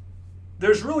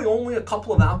 there's really only a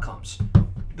couple of outcomes.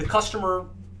 The customer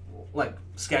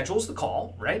schedules the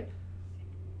call, right?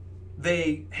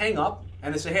 They hang up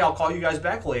and they say, hey, I'll call you guys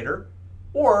back later,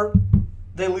 or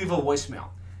they leave a voicemail.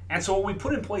 And so what we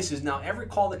put in place is now every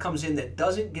call that comes in that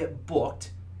doesn't get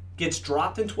booked gets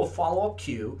dropped into a follow-up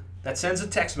queue that sends a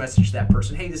text message to that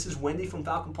person. Hey, this is Wendy from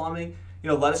Falcon Plumbing.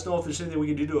 Let us know if there's anything we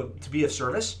can do to be of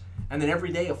service. And then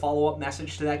every day a follow-up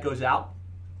message to that goes out.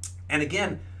 And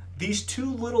again, these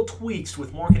 2 little tweaks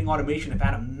with marketing automation have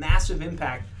had a massive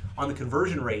impact on the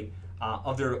conversion rate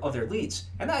of their leads.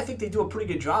 And I think they do a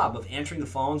pretty good job of answering the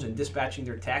phones and dispatching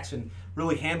their texts and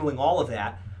really handling all of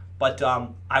that. But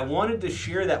I wanted to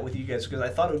share that with you guys because I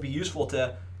thought it would be useful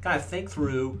to kind of think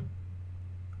through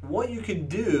what you can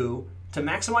do to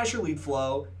maximize your lead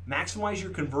flow, maximize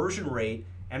your conversion rate,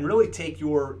 and really take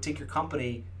your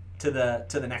company to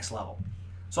the next level.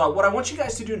 So what I want you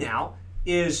guys to do now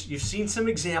is you've seen some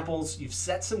examples, you've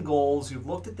set some goals, you've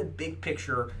looked at the big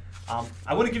picture.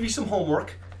 I want to give you some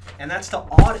homework, and that's to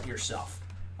audit yourself.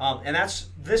 And that's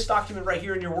this document right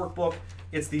here in your workbook.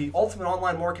 It's the Ultimate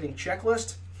Online Marketing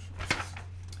Checklist.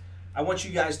 I want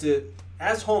you guys to,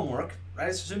 as homework, right,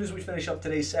 as soon as we finish up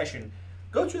today's session,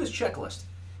 go through this checklist.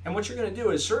 And what you're going to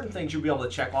do is certain things you'll be able to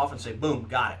check off and say, boom,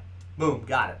 got it. Boom,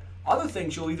 got it. Other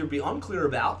things you'll either be unclear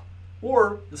about,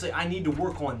 or you'll say, I need to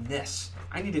work on this.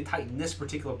 I need to tighten this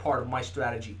particular part of my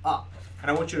strategy up. And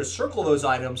I want you to circle those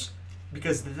items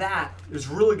because that is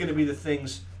really going to be the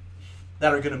things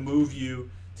that are going to move you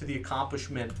to the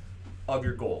accomplishment of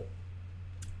your goal.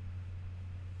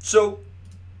 So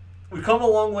we've come a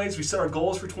long ways. We set our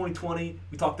goals for 2020.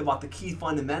 We talked about the key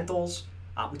fundamentals.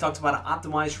 We talked about how to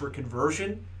optimize for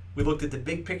conversion. We looked at the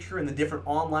big picture and the different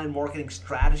online marketing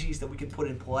strategies that we can put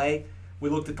in play. We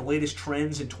looked at the latest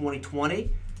trends in 2020,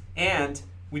 and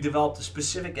we developed a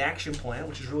specific action plan,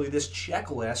 which is really this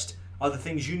checklist of the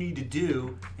things you need to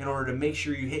do in order to make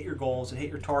sure you hit your goals and hit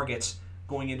your targets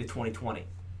going into 2020.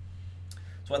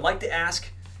 So I'd like to ask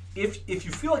if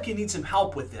you feel like you need some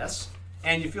help with this,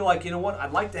 and you feel like, you know what,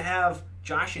 I'd like to have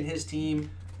Josh and his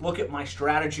team look at my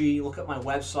strategy, look at my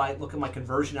website, look at my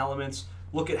conversion elements,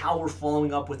 look at how we're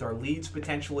following up with our leads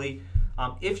potentially.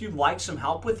 If you'd like some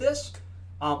help with this,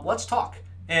 let's talk.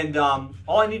 And all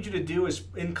I need you to do is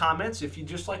in comments, if you'd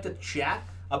just like to chat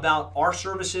about our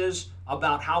services,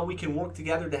 about how we can work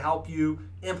together to help you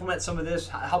implement some of this,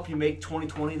 help you make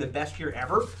 2020 the best year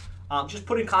ever, just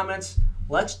put in comments,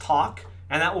 let's talk.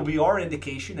 And that will be our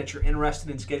indication that you're interested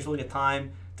in scheduling a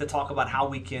time to talk about how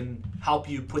we can help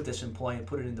you put this in play and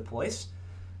put it into place.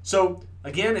 So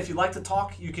again, if you'd like to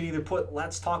talk, you can either put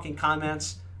let's talk in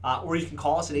comments or you can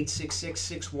call us at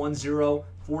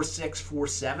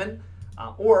 866-610-4647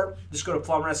 or just go to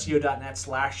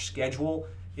plumberseo.net/schedule.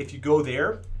 If you go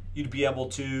there, you'd be able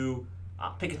to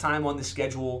pick a time on the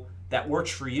schedule that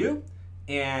works for you,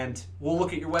 and we'll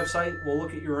look at your website, we'll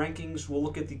look at your rankings, we'll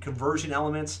look at the conversion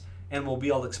elements, and we'll be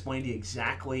able to explain to you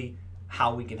exactly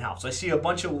how we can help. So I see a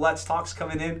bunch of Let's Talks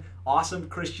coming in. Awesome.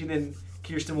 Christian and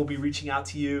Kirsten will be reaching out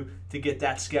to you to get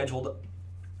that scheduled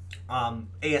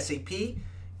ASAP.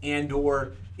 And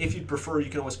or if you'd prefer, you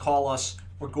can always call us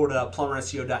or go to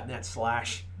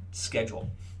plumberseo.net/schedule.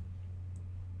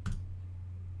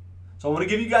 So I want to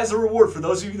give you guys a reward. For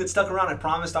those of you that stuck around, I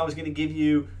promised I was going to give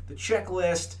you the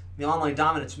checklist, the online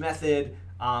dominance method,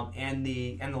 and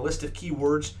the list of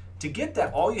keywords. To get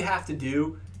that, all you have to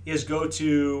do is go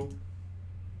to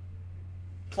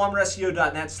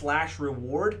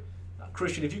plumberseo.net/reward.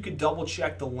 Christian, if you could double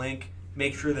check the link,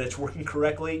 make sure that it's working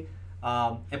correctly,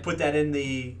 and put that in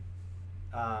the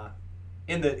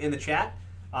chat.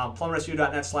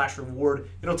 plumberseo.net/reward.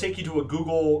 It'll take you to a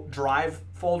Google Drive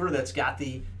folder that's got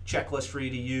the checklist for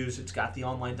you to use. It's got the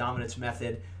online dominance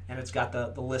method, and it's got the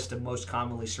list of most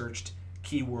commonly searched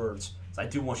keywords. So I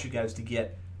do want you guys to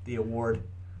get the award.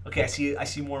 Okay, I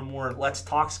see more and more Let's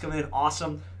Talks coming in.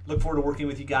 Awesome. Look forward to working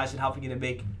with you guys and helping you to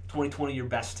make 2020 your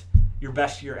best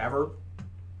year ever.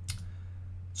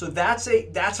 So that's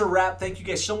a wrap. Thank you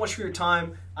guys so much for your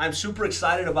time. I'm super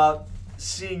excited about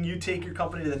seeing you take your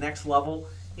company to the next level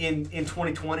in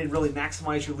 2020 and really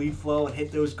maximize your lead flow and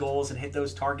hit those goals and hit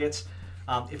those targets.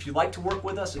 If you'd like to work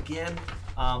with us, again,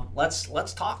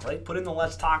 let's talk, right? Put in the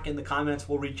Let's Talk in the comments.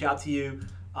 We'll reach out to you,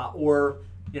 or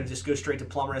just go straight to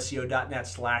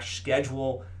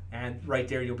plumberseo.net/schedule, and right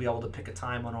there you'll be able to pick a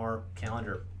time on our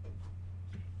calendar.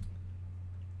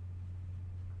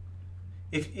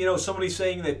 If somebody's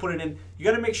saying they put it in, you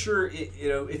got to make sure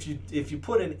if you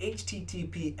put in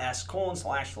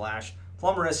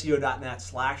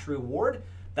https://plumberseo.net/reward,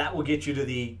 that will get you to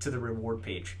the reward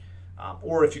page.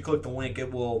 Or if you click the link,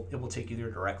 it will take you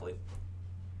there directly.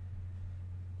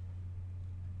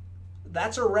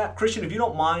 That's a wrap. Christian, if you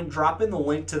don't mind, drop in the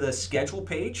link to the schedule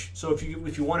page. So if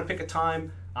you want to pick a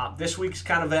time, this week's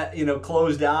kind of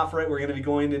closed off, right? We're going to be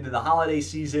going into the holiday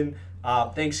season,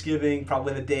 Thanksgiving,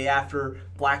 probably the day after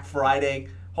Black Friday.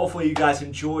 Hopefully you guys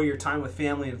enjoy your time with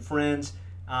family and friends.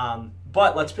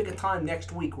 But let's pick a time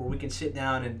next week where we can sit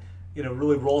down and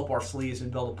really roll up our sleeves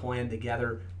and build a plan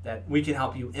together that we can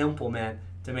help you implement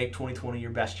to make 2020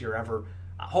 your best year ever.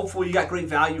 Hopefully you got great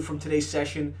value from today's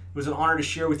session. It was an honor to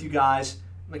share with you guys.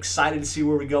 I'm excited to see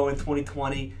where we go in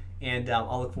 2020, and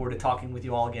I'll look forward to talking with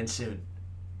you all again soon.